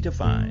easy to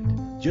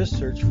find. Just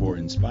search for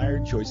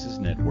Inspired Choices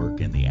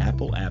Network in the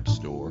Apple App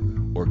Store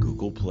or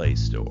Google Play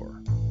Store.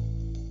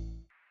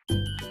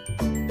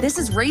 This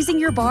is Raising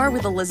Your Bar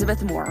with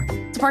Elizabeth Moore.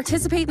 To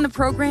participate in the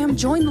program,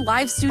 join the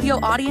live studio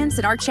audience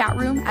in our chat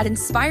room at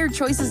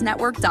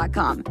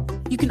InspiredChoicesNetwork.com.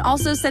 You can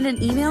also send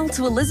an email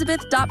to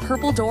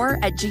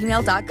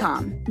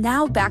elizabeth.purpledoor@gmail.com.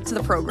 Now back to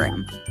the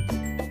program.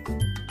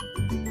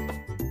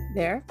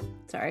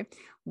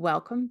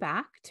 Welcome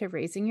back to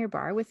Raising Your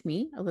Bar with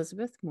me,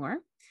 Elizabeth Moore.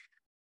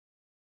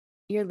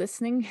 You're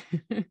listening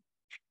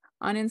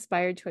on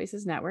Inspired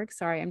Choices Network.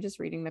 Sorry, I'm just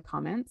reading the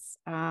comments.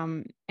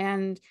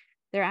 And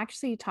they're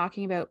actually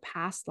talking about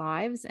past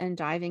lives and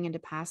diving into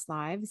past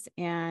lives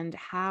and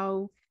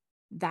how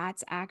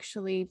that's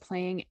actually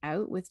playing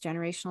out with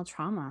generational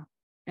trauma.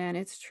 And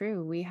it's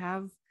true. We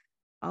have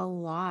a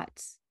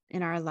lot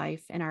in our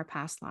life, in our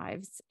past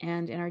lives,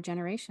 and in our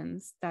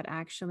generations that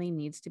actually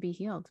needs to be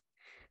healed.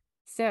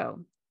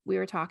 So we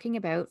were talking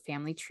about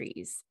family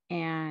trees,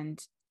 and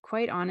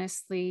quite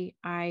honestly,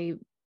 I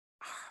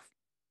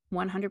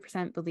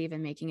 100% believe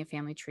in making a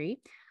family tree.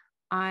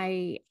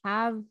 I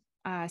have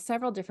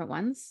several different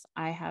ones.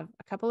 I have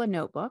a couple of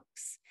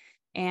notebooks,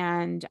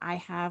 and I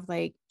have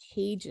like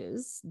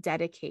pages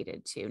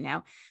dedicated to.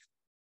 Now,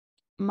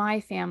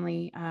 my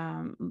family,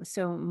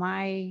 so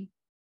my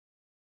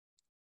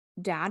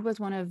dad was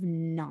one of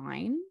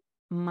 9.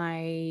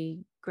 My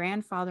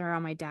grandfather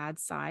on my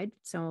dad's side,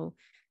 so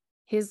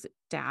his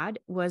dad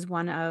was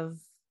one of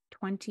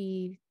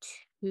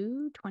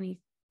 22,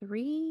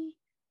 23.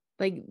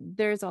 Like,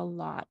 there's a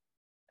lot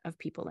of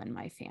people in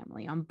my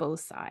family on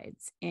both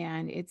sides,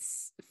 and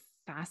it's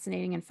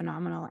fascinating and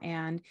phenomenal.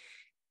 And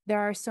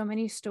there are so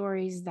many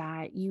stories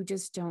that you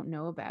just don't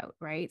know about,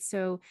 right?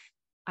 So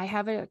I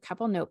have a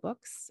couple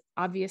notebooks,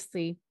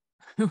 obviously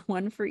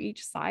one for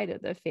each side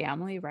of the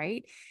family,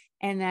 right?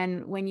 And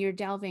then when you're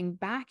delving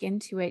back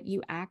into it,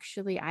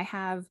 I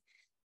have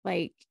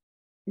like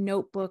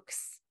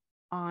notebooks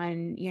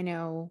on,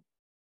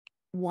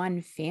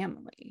 one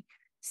family.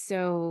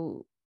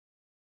 So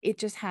it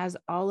just has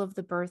all of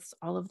the births,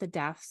 all of the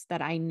deaths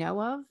that I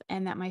know of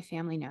and that my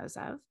family knows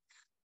of,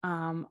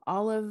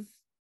 all of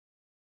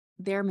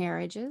their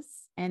marriages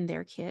and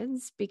their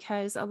kids,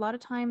 because a lot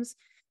of times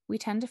we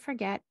tend to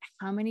forget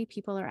how many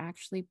people are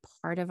actually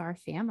part of our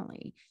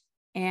family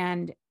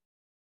and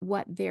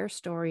what their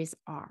stories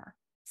are.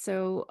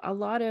 So a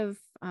lot of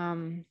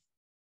my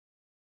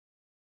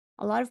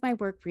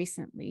work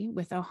recently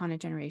with Ohana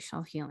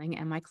Generational Healing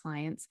and my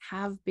clients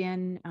have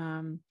been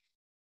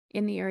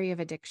in the area of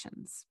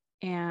addictions.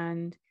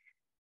 And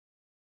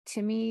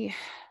to me,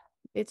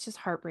 it's just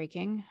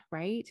heartbreaking,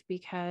 right?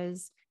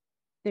 Because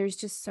there's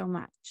just so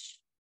much.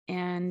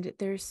 And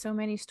there's so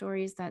many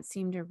stories that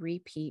seem to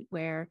repeat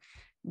where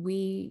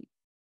I'm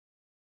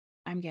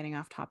getting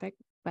off topic,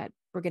 but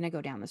we're going to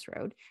go down this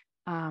road.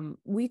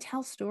 We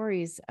tell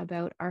stories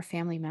about our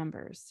family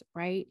members,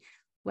 right?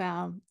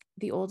 well,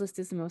 the oldest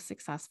is the most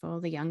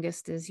successful, the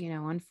youngest is,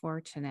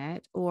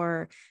 unfortunate,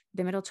 or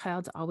the middle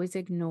child's always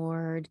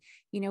ignored.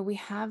 We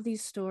have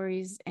these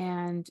stories,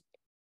 and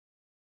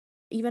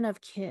even of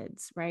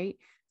kids, right?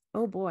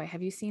 Oh boy,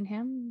 have you seen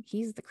him?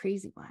 He's the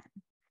crazy one,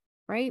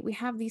 right? We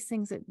have these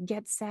things that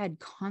get said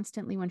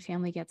constantly when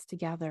family gets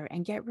together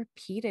and get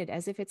repeated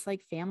as if it's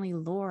like family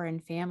lore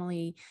and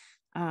family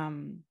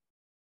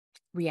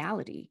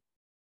reality.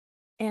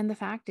 And the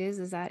fact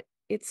is that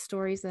it's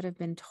stories that have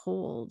been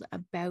told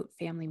about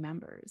family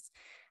members.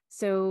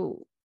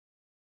 So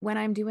when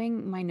I'm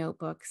doing my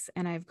notebooks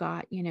and I've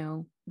got,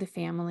 the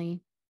family,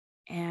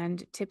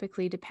 and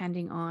typically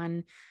depending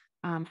on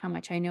how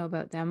much I know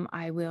about them,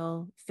 I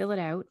will fill it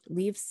out,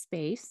 leave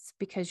space,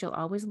 because you'll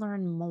always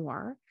learn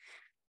more.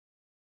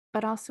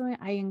 But also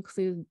I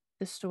include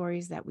the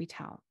stories that we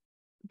tell,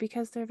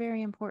 because they're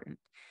very important.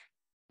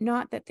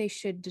 Not that they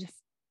should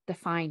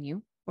define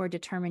you or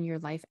determine your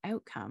life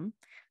outcome,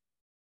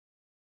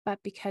 but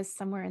because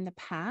somewhere in the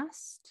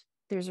past,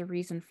 there's a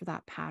reason for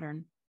that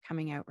pattern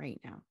coming out right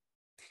now.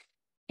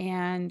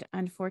 And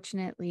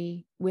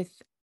unfortunately,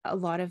 with a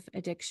lot of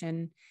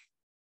addiction,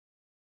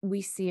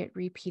 we see it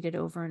repeated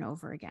over and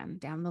over again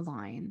down the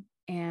line.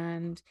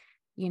 And,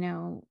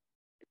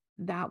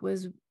 that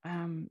was,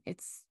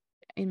 it's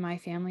in my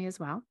family as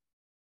well.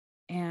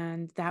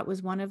 And that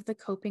was one of the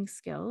coping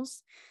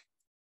skills,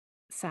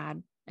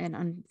 sad and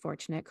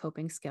unfortunate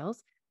coping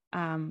skills,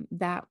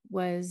 that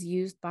was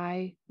used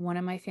by one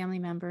of my family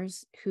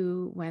members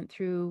who went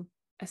through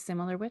a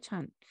similar witch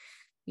hunt,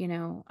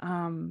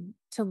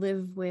 to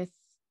live with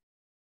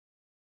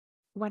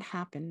what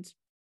happened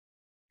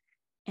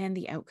and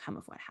the outcome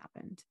of what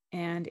happened.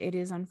 And it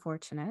is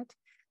unfortunate,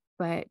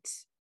 but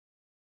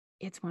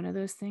it's one of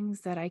those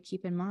things that I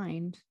keep in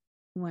mind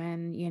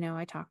when,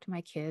 I talk to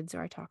my kids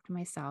or I talk to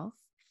myself,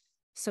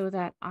 so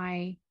that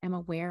I am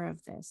aware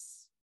of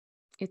this.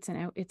 It's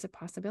a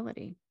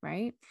possibility,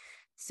 right?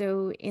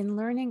 So in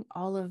learning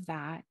all of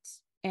that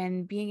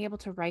and being able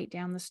to write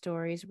down the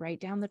stories, write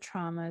down the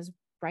traumas,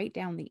 write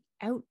down the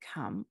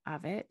outcome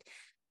of it,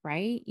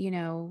 right?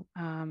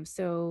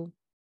 So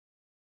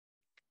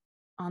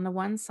on the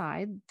one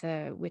side,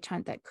 the witch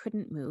hunt that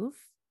couldn't move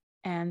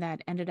and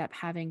that ended up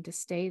having to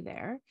stay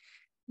there,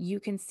 you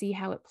can see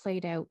how it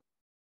played out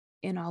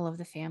in all of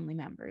the family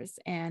members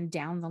and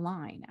down the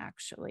line,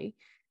 actually.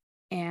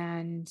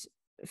 And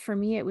for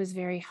me, it was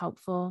very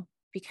helpful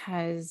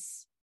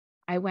because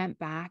I went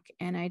back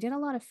and I did a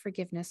lot of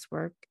forgiveness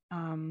work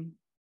on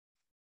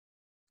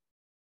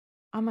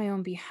my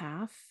own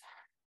behalf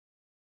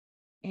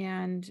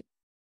and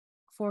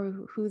for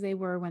who they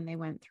were when they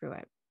went through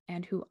it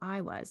and who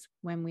I was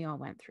when we all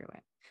went through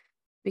it.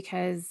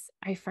 Because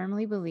I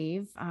firmly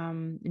believe,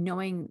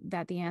 knowing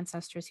that the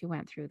ancestors who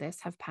went through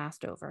this have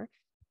passed over,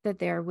 that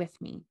they're with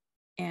me,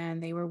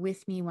 and they were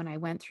with me when I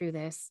went through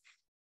this.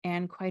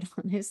 And quite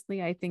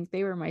honestly, I think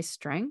they were my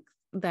strength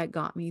that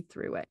got me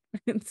through it.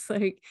 It's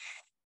like,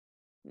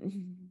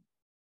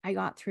 I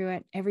got through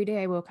it. Every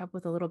day I woke up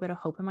with a little bit of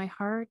hope in my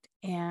heart,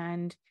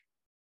 and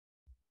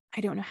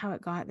I don't know how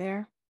it got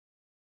there.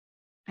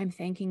 I'm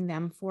thanking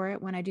them for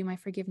it when I do my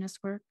forgiveness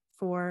work,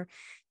 for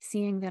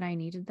seeing that I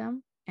needed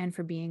them and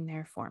for being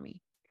there for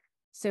me.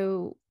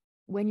 So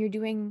when you're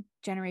doing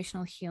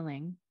generational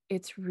healing,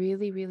 it's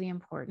really, really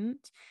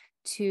important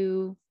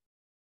to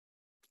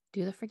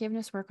do the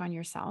forgiveness work on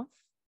yourself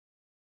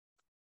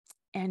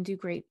and do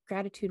great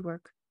gratitude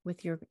work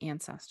with your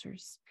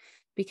ancestors,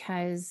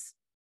 because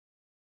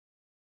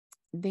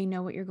they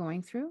know what you're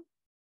going through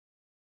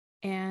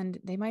and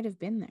they might have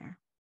been there,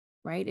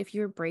 right? If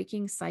you're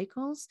breaking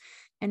cycles,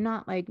 and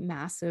not like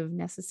massive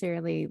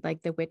necessarily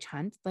like the witch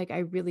hunt, like I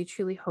really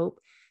truly hope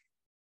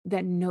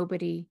that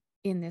nobody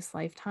in this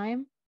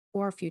lifetime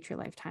or future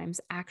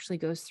lifetimes actually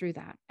goes through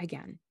that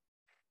again,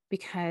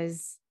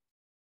 because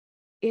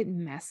it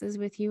messes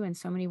with you in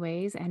so many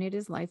ways and it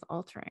is life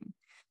altering.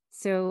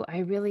 So I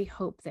really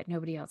hope that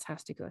nobody else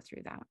has to go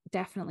through that.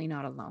 Definitely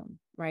not alone,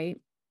 right?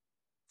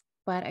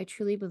 But I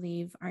truly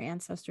believe our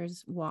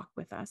ancestors walk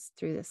with us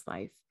through this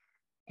life.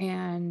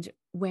 And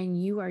when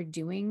you are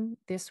doing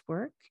this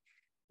work,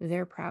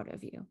 they're proud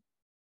of you.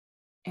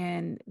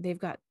 And they've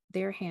got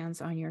their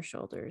hands on your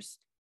shoulders,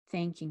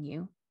 thanking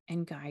you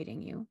and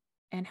guiding you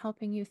and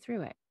helping you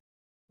through it,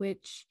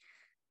 which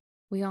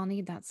we all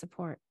need that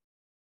support,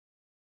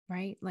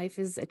 right? Life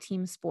is a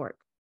team sport.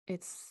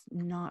 It's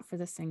not for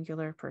the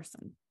singular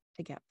person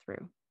to get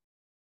through.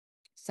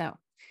 So,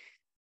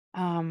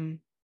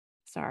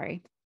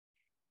 sorry.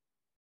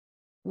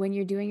 When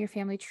you're doing your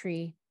family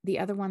tree, the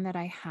other one that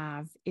I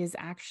have is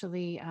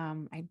actually,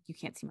 you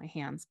can't see my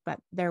hands, but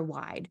they're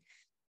wide.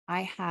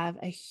 I have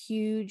a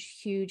huge,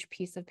 huge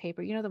piece of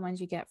paper. You know, the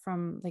ones you get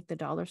from like the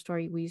dollar store.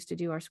 We used to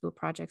do our school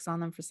projects on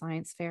them for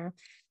science fair.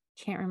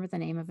 Can't remember the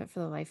name of it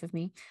for the life of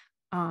me.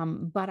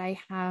 But I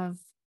have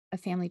a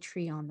family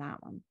tree on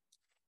that one.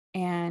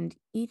 And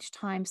each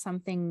time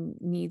something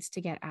needs to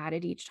get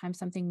added, each time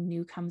something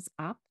new comes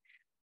up,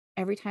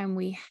 every time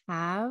we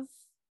have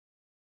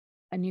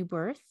a new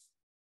birth,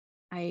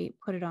 I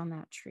put it on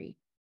that tree.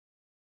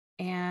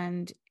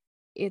 And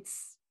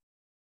it's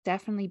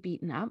definitely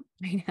beaten up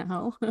right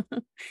now,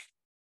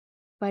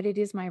 but it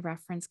is my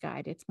reference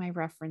guide. It's my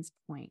reference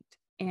point.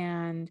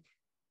 And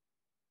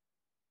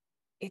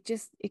it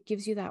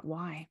gives you that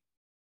why,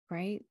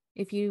 right?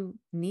 If you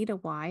need a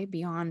why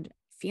beyond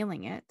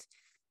feeling it,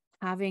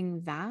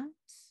 having that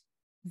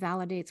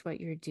validates what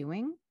you're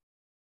doing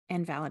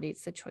and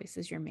validates the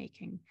choices you're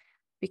making.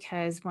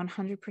 Because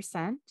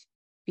 100%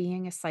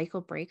 being a cycle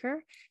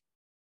breaker,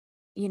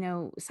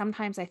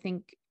 sometimes I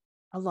think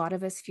a lot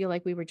of us feel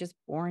like we were just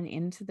born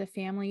into the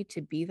family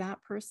to be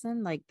that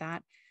person, like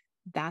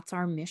that's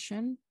our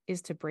mission,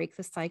 is to break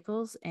the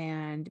cycles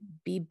and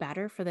be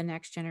better for the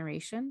next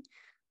generation.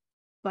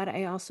 But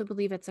I also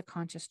believe it's a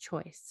conscious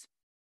choice.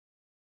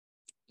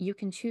 You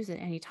can choose at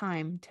any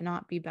time to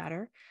not be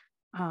better.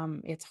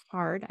 It's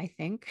hard, I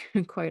think,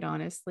 quite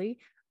honestly,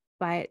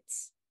 but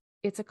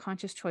it's a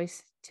conscious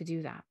choice to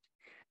do that.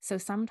 So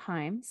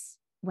sometimes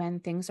when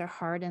things are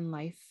hard and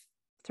life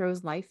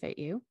throws life at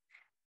you,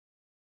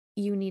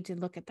 you need to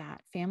look at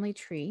that family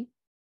tree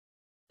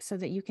so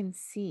that you can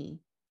see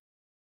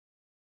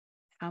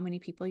how many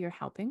people you're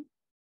helping,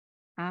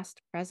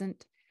 past,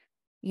 present,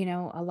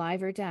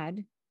 alive or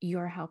dead.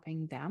 You're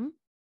helping them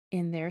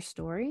in their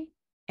story,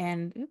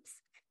 and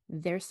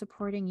they're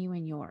supporting you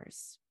in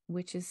yours,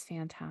 which is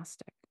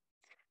fantastic.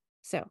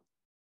 So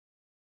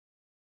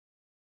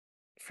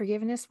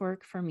forgiveness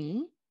work for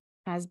me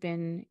has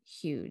been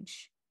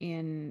huge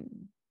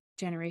in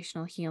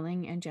generational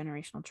healing and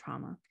generational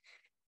trauma.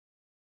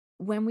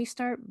 When we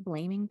start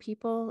blaming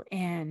people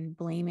and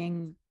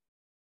blaming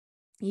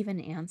even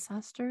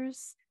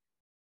ancestors,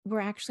 we're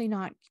actually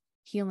not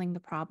healing the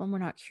problem. We're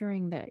not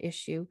curing the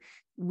issue.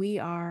 We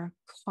are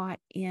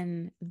caught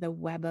in the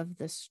web of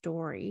the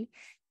story,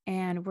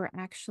 and we're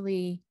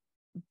actually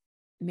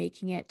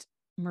making it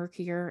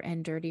murkier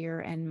and dirtier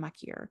and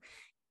muckier.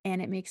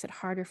 And it makes it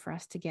harder for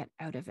us to get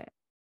out of it.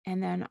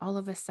 And then all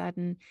of a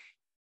sudden,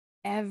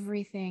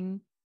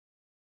 everything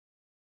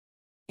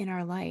in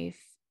our life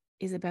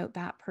is about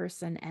that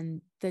person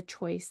and the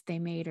choice they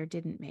made or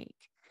didn't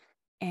make.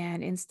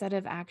 And instead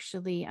of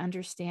actually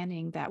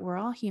understanding that we're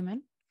all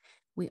human,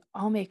 we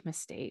all make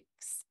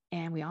mistakes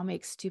and we all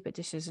make stupid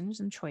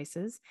decisions and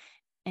choices.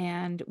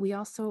 And we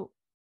also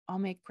all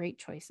make great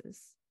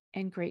choices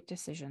and great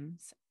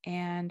decisions.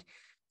 And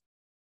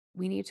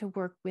we need to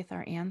work with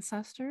our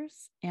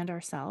ancestors and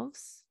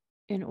ourselves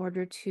in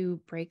order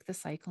to break the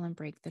cycle and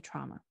break the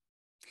trauma.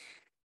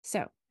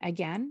 So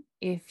again,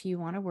 if you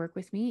want to work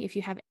with me, if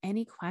you have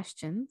any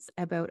questions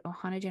about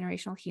Ohana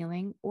Generational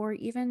Healing or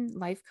even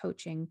life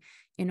coaching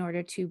in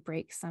order to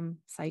break some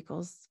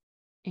cycles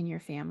in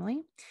your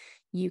family,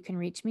 you can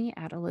reach me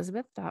at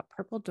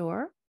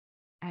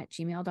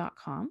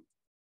elizabeth.purpledoor@gmail.com,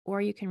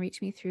 or you can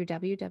reach me through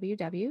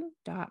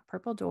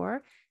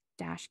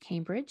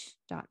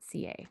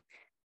www.purpledoor-cambridge.ca.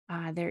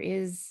 There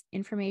is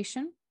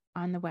information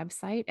on the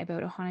website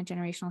about Ohana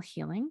Generational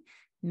Healing,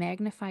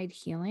 Magnified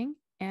Healing,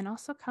 and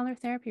also color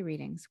therapy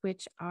readings,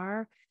 which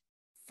are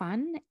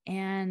fun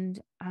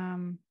and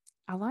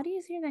a lot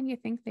easier than you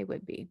think they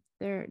would be.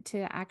 They're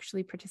to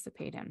actually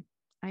participate in.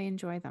 I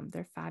enjoy them.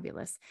 They're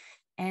fabulous.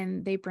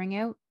 And they bring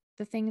out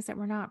the things that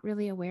we're not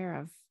really aware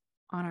of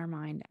on our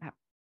mind at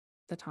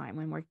the time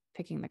when we're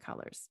picking the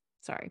colors.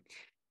 Sorry.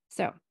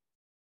 So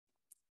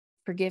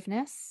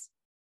forgiveness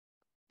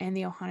and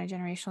the Ohana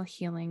Generational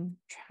Healing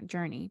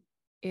journey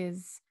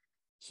is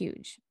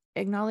huge.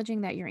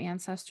 Acknowledging that your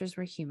ancestors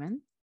were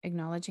human,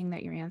 acknowledging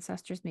that your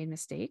ancestors made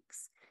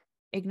mistakes,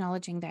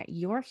 acknowledging that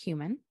you're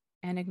human,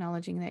 and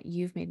acknowledging that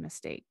you've made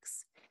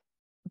mistakes.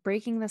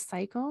 Breaking the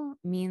cycle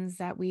means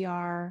that we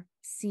are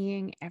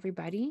seeing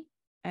everybody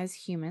as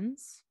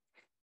humans,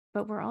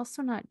 but we're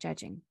also not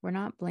judging. We're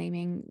not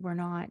blaming. We're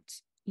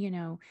not,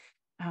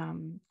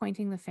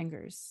 pointing the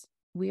fingers.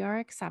 We are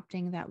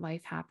accepting that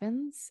life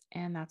happens,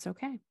 and that's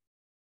okay.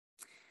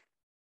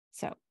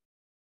 So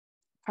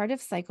part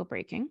of cycle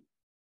breaking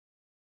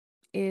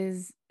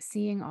is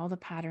seeing all the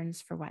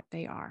patterns for what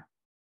they are.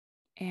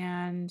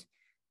 And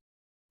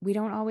we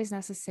don't always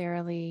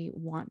necessarily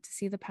want to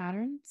see the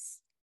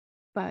patterns,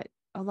 but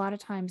a lot of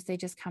times they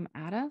just come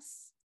at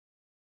us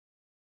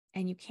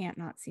and you can't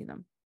not see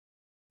them.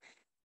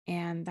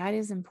 And that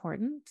is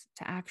important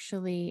to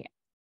actually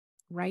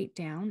write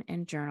down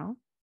and journal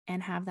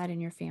and have that in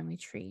your family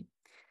tree.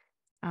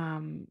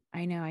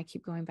 I know I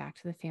keep going back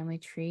to the family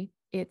tree.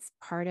 It's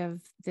part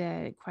of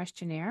the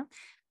questionnaire.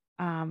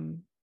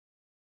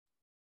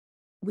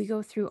 We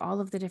go through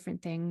all of the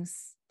different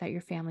things that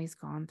your family's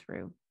gone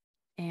through.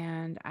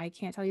 And I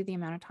can't tell you the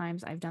amount of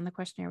times I've done the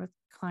questionnaire with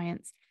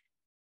clients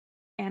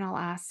and I'll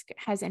ask,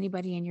 has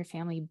anybody in your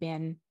family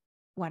been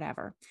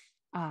whatever,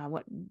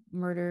 what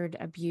murdered,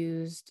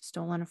 abused,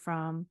 stolen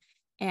from?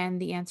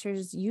 And the answer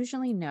is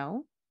usually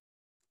no.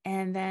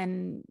 And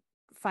then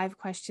 5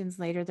 questions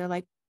later, they're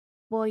like,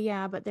 well,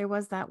 yeah, but there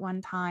was that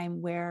one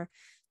time where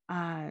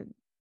our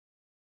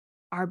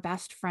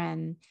best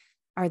friend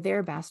or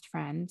their best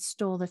friend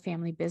stole the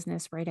family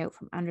business right out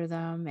from under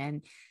them.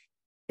 And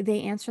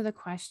they answer the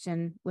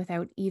question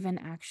without even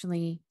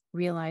actually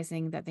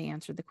realizing that they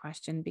answered the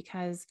question.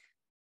 Because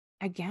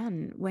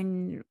again,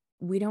 when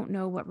we don't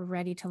know what we're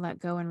ready to let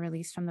go and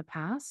release from the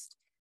past,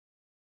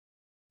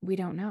 we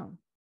don't know.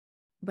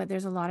 But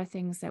there's a lot of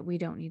things that we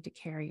don't need to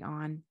carry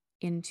on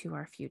into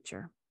our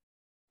future.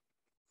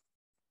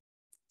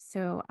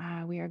 So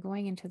we are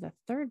going into the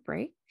third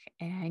break,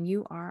 and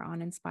you are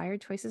on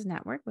Inspired Choices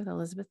Network with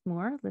Elizabeth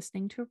Moore,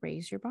 listening to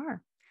Raise Your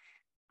Bar.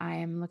 I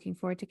am looking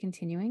forward to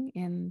continuing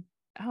in,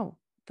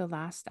 the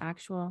last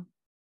actual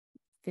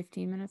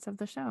 15 minutes of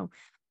the show.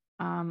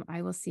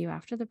 I will see you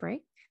after the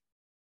break.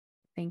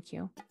 Thank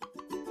you.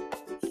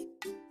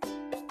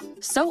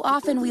 So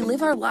often we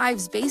live our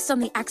lives based on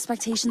the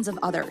expectations of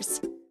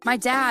others. My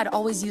dad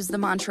always used the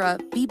mantra,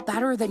 be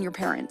better than your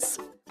parents.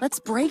 Let's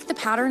break the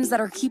patterns that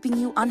are keeping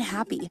you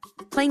unhappy,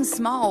 playing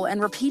small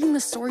and repeating the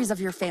stories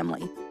of your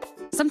family.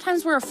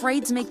 Sometimes we're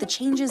afraid to make the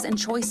changes and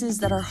choices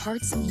that our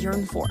hearts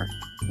yearn for.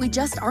 We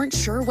just aren't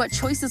sure what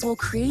choices will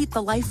create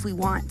the life we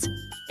want.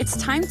 It's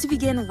time to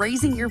begin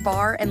raising your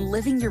bar and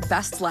living your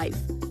best life.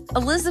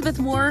 Elizabeth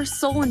Moore,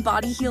 soul and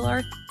body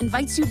healer,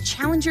 invites you to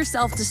challenge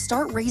yourself to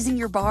start raising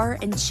your bar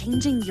and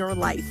changing your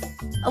life.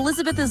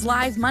 Elizabeth is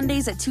live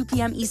Mondays at 2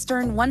 p.m.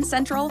 Eastern, 1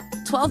 Central,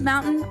 12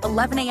 Mountain,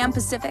 11 a.m.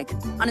 Pacific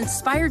on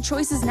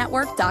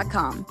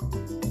InspiredChoicesNetwork.com.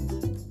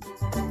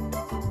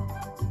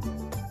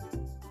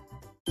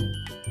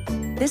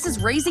 This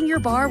is Raising Your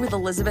Bar with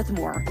Elizabeth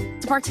Moore.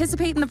 To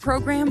participate in the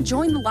program,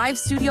 join the live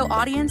studio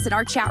audience in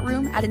our chat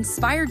room at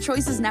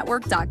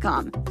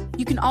InspiredChoicesNetwork.com.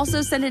 You can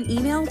also send an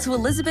email to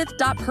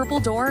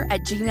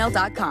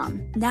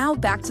elizabeth.purpledoor@gmail.com. Now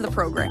back to the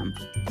program.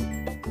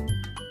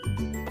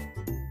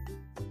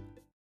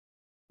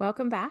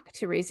 Welcome back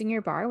to Raising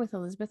Your Bar with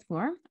Elizabeth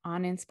Moore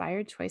on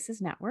Inspired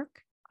Choices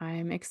Network.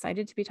 I'm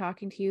excited to be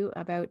talking to you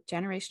about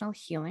generational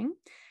healing.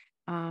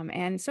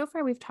 And so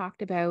far, we've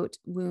talked about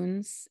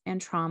wounds and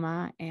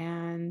trauma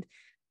and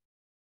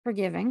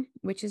forgiving,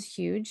 which is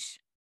huge.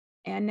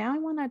 And now I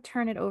want to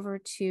turn it over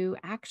to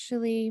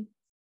actually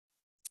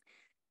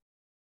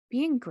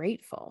being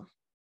grateful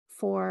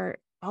for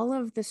all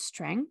of the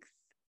strength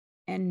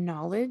and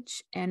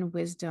knowledge and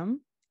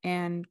wisdom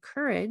and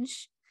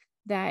courage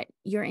that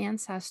your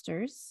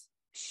ancestors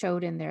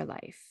showed in their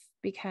life.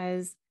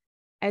 Because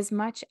as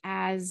much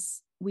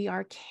as we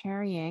are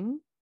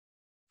carrying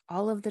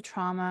all of the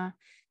trauma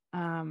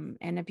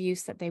and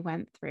abuse that they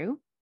went through,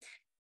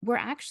 we're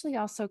actually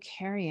also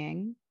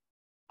carrying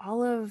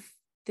all of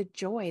the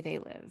joy they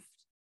lived,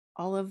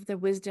 all of the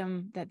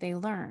wisdom that they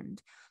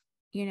learned.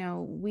 You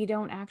know, we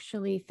don't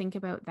actually think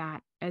about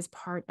that as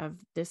part of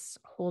this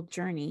whole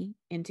journey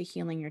into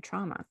healing your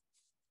trauma.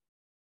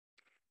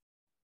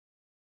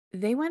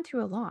 They went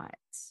through a lot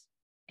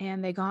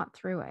and they got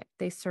through it.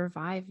 They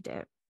survived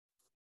it,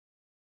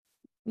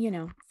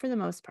 for the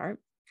most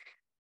part.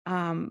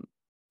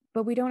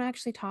 But we don't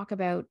actually talk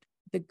about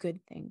the good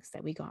things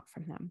that we got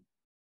from them,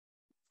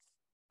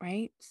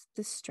 right?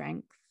 The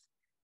strength,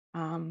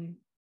 the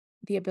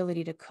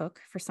ability to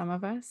cook for some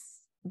of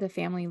us, the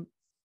family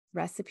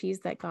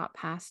recipes that got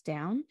passed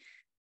down.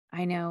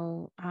 I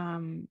know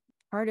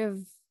part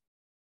of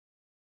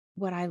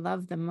what I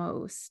love the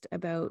most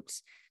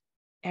about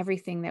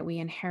everything that we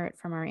inherit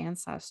from our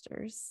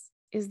ancestors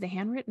is the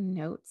handwritten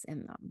notes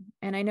in them.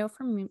 And I know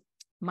from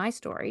my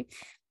story,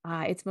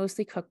 it's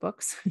mostly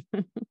cookbooks.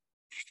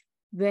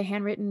 The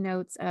handwritten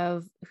notes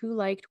of who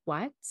liked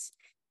what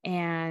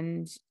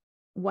and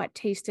what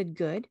tasted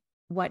good,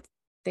 what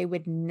they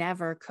would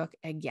never cook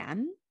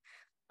again.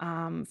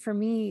 For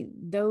me,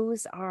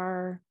 those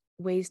are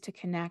ways to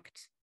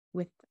connect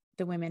with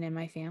the women in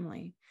my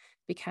family.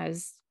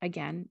 Because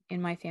again,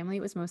 in my family,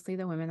 it was mostly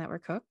the women that were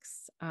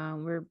cooks.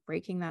 We're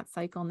breaking that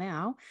cycle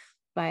now,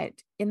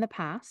 but in the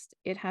past,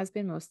 it has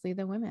been mostly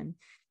the women.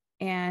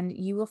 And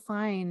you will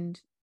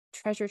find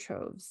treasure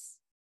troves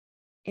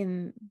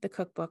in the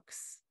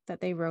cookbooks that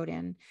they wrote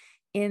in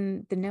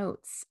the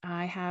notes.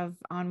 I have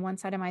on one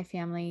side of my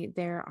family,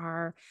 there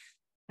are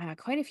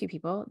quite a few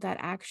people that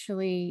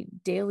actually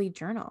daily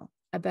journal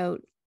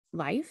about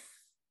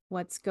life,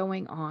 what's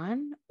going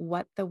on,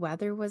 what the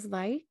weather was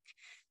like.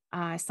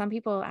 Some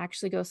people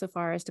actually go so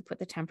far as to put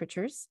the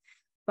temperatures,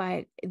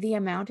 but the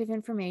amount of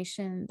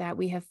information that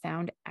we have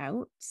found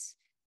out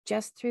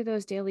just through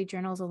those daily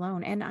journals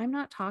alone. And I'm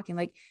not talking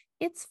like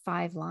it's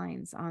 5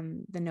 lines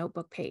on the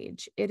notebook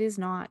page. It is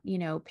not,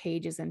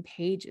 pages and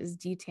pages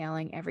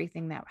detailing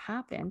everything that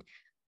happened.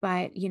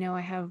 But,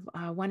 I have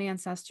one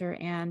ancestor,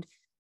 and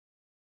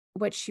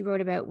what she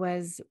wrote about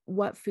was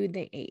what food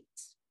they ate,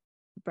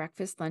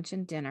 breakfast, lunch,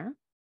 and dinner,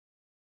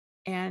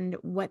 and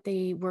what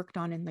they worked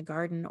on in the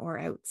garden or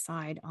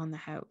outside on the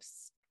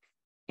house.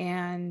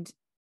 And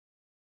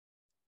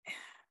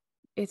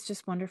it's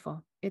just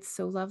wonderful. It's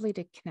so lovely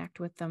to connect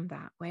with them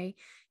that way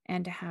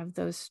and to have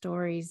those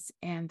stories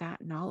and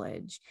that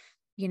knowledge.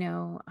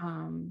 The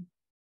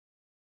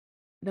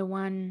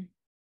one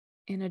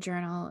in a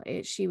journal,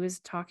 she was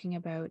talking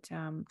about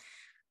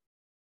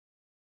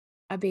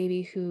a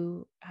baby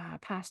who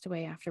passed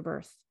away after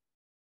birth.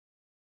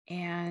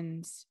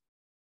 And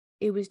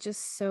it was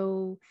just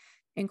so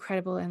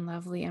incredible and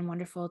lovely and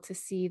wonderful to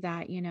see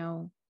that,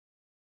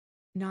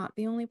 not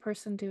the only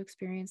person to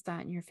experience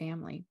that in your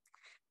family.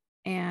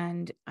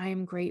 And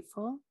I'm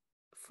grateful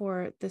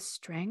for the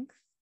strength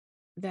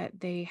that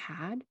they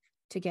had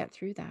to get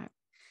through that.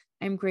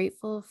 I'm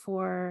grateful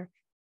for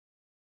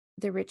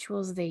the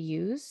rituals they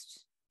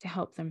used to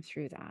help them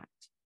through that.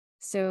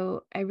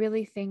 So I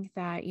really think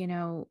that,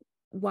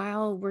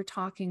 while we're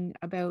talking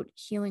about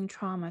healing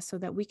trauma so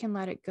that we can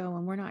let it go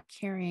and we're not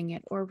carrying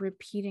it or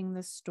repeating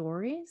the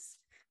stories,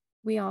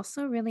 we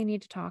also really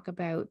need to talk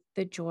about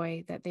the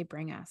joy that they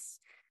bring us.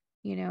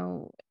 They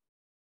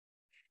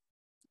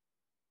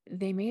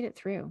made it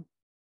through.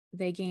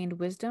 They gained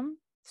wisdom,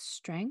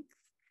 strength,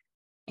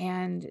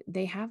 and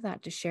they have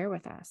that to share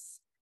with us.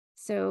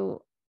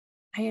 So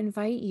I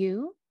invite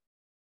you,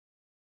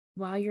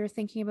 while you're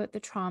thinking about the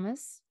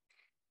traumas,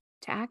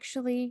 to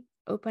actually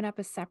open up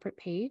a separate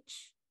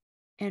page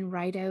and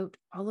write out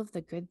all of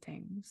the good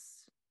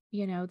things.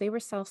 They were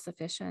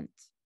self-sufficient.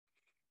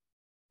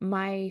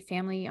 My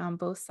family on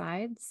both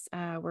sides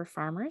were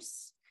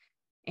farmers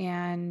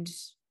and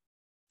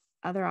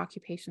other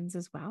occupations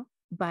as well.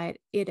 But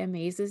it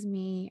amazes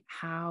me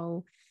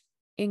how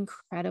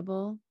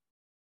incredible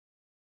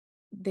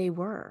they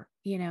were.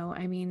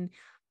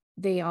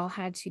 They all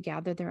had to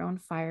gather their own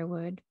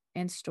firewood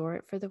and store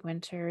it for the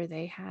winter.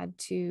 They had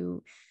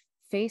to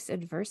face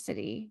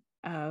adversity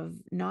of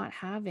not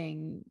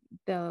having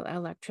the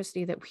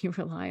electricity that we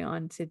rely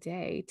on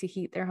today to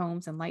heat their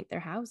homes and light their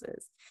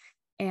houses.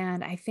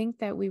 And I think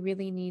that we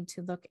really need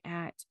to look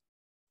at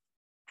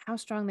how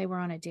strong they were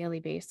on a daily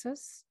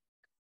basis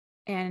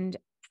and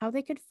how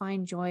they could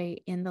find joy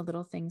in the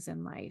little things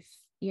in life,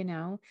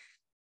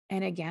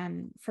 And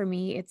again, for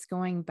me, it's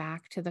going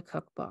back to the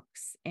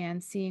cookbooks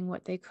and seeing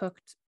what they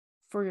cooked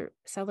for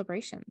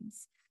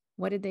celebrations.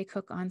 What did they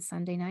cook on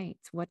Sunday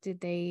nights? What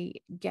did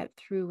they get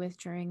through with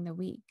during the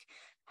week?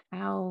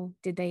 How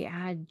did they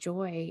add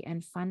joy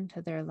and fun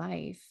to their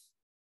life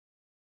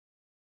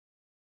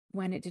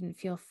when it didn't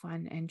feel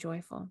fun and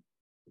joyful,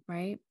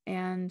 right?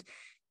 And,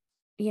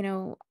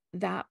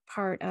 that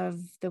part of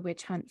the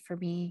witch hunt for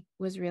me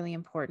was really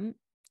important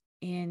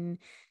in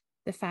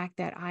the fact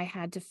that I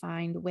had to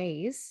find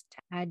ways to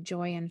add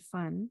joy and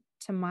fun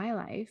to my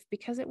life,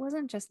 because it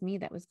wasn't just me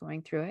that was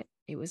going through it.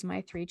 It was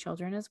my 3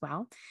 children as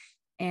well.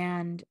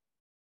 And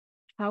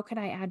how could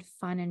I add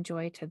fun and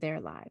joy to their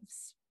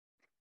lives?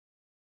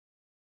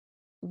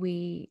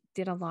 We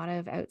did a lot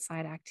of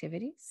outside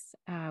activities.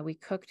 We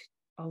cooked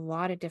a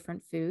lot of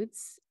different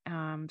foods.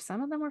 Some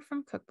of them were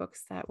from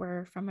cookbooks that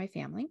were from my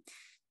family,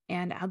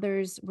 and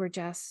others were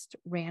just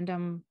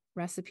random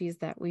recipes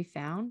that we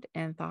found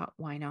and thought,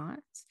 why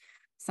not?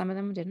 Some of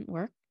them didn't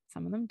work.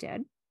 Some of them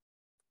did.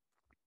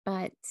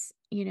 But,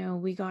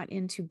 we got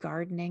into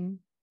gardening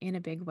in a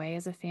big way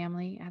as a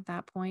family at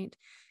that point.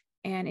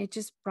 And it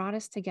just brought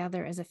us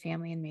together as a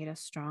family and made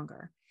us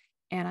stronger.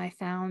 And I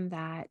found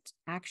that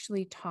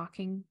actually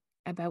talking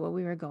about what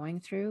we were going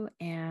through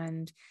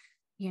and,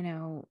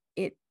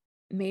 it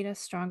made us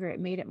stronger. It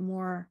made it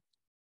more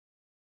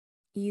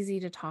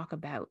easy to talk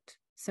about.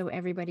 So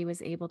everybody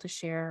was able to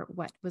share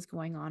what was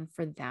going on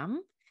for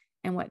them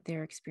and what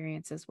their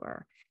experiences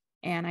were.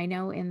 And I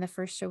know in the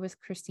first show with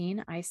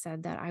Christine, I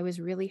said that I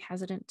was really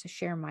hesitant to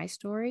share my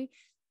story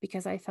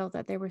because I felt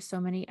that there were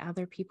so many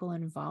other people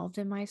involved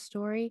in my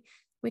story,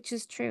 which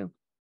is true.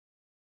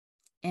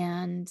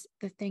 And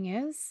the thing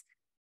is,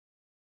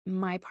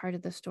 my part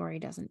of the story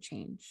doesn't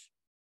change.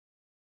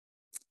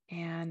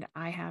 And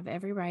I have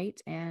every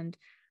right, and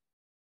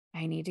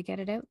I need to get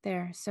it out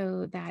there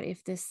so that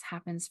if this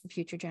happens for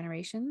future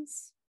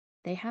generations,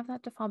 they have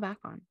that to fall back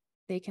on.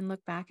 They can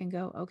look back and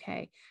go,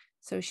 okay,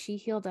 so she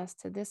healed us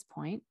to this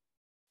point,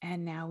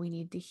 and now we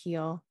need to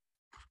heal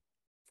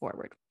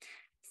forward.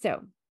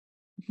 So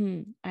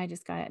I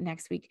just got it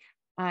next week.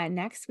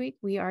 Next week,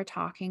 we are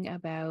talking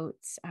about,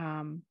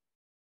 are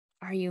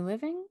you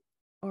living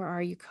or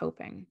are you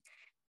coping?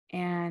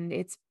 And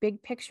it's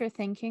big picture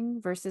thinking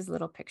versus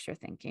little picture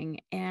thinking,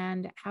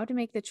 and how to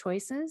make the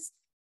choices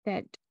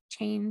that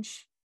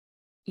change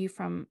you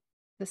from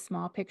the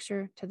small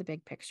picture to the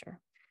big picture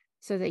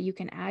so that you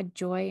can add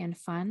joy and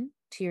fun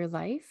to your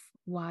life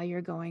while you're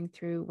going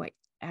through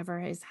whatever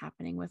is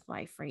happening with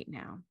life right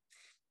now.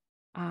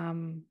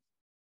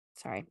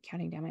 Sorry, I'm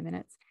counting down my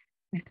minutes.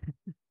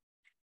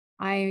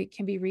 I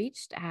can be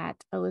reached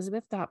at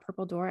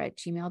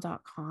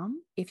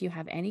elizabeth.purpledoor@gmail.com if you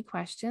have any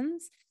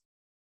questions,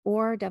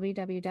 or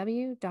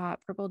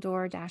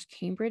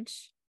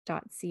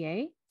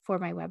www.purpledoor-cambridge.ca for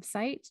my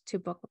website to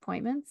book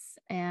appointments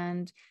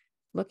and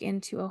look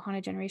into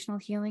Ohana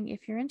Generational Healing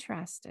if you're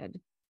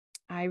interested.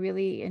 I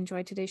really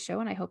enjoyed today's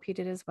show, and I hope you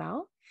did as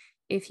well.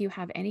 If you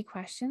have any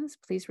questions,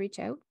 please reach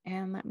out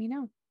and let me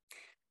know.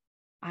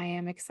 I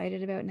am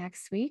excited about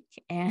next week,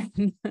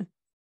 and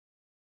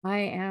I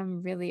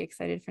am really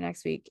excited for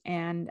next week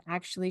and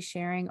actually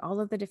sharing all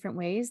of the different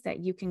ways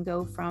that you can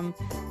go from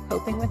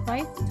coping with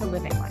life to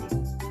living life.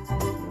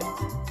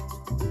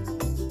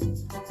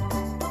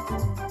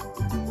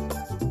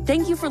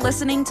 Thank you for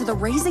listening to the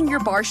Raising Your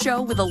Bar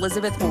Show with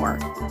Elizabeth Moore.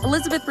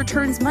 Elizabeth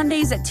returns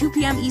Mondays at 2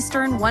 p.m.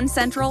 Eastern, 1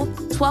 Central,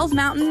 12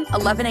 Mountain,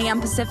 11 a.m.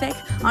 Pacific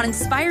on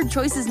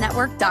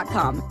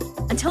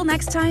InspiredChoicesNetwork.com. Until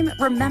next time,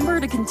 remember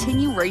to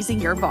continue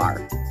raising your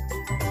bar.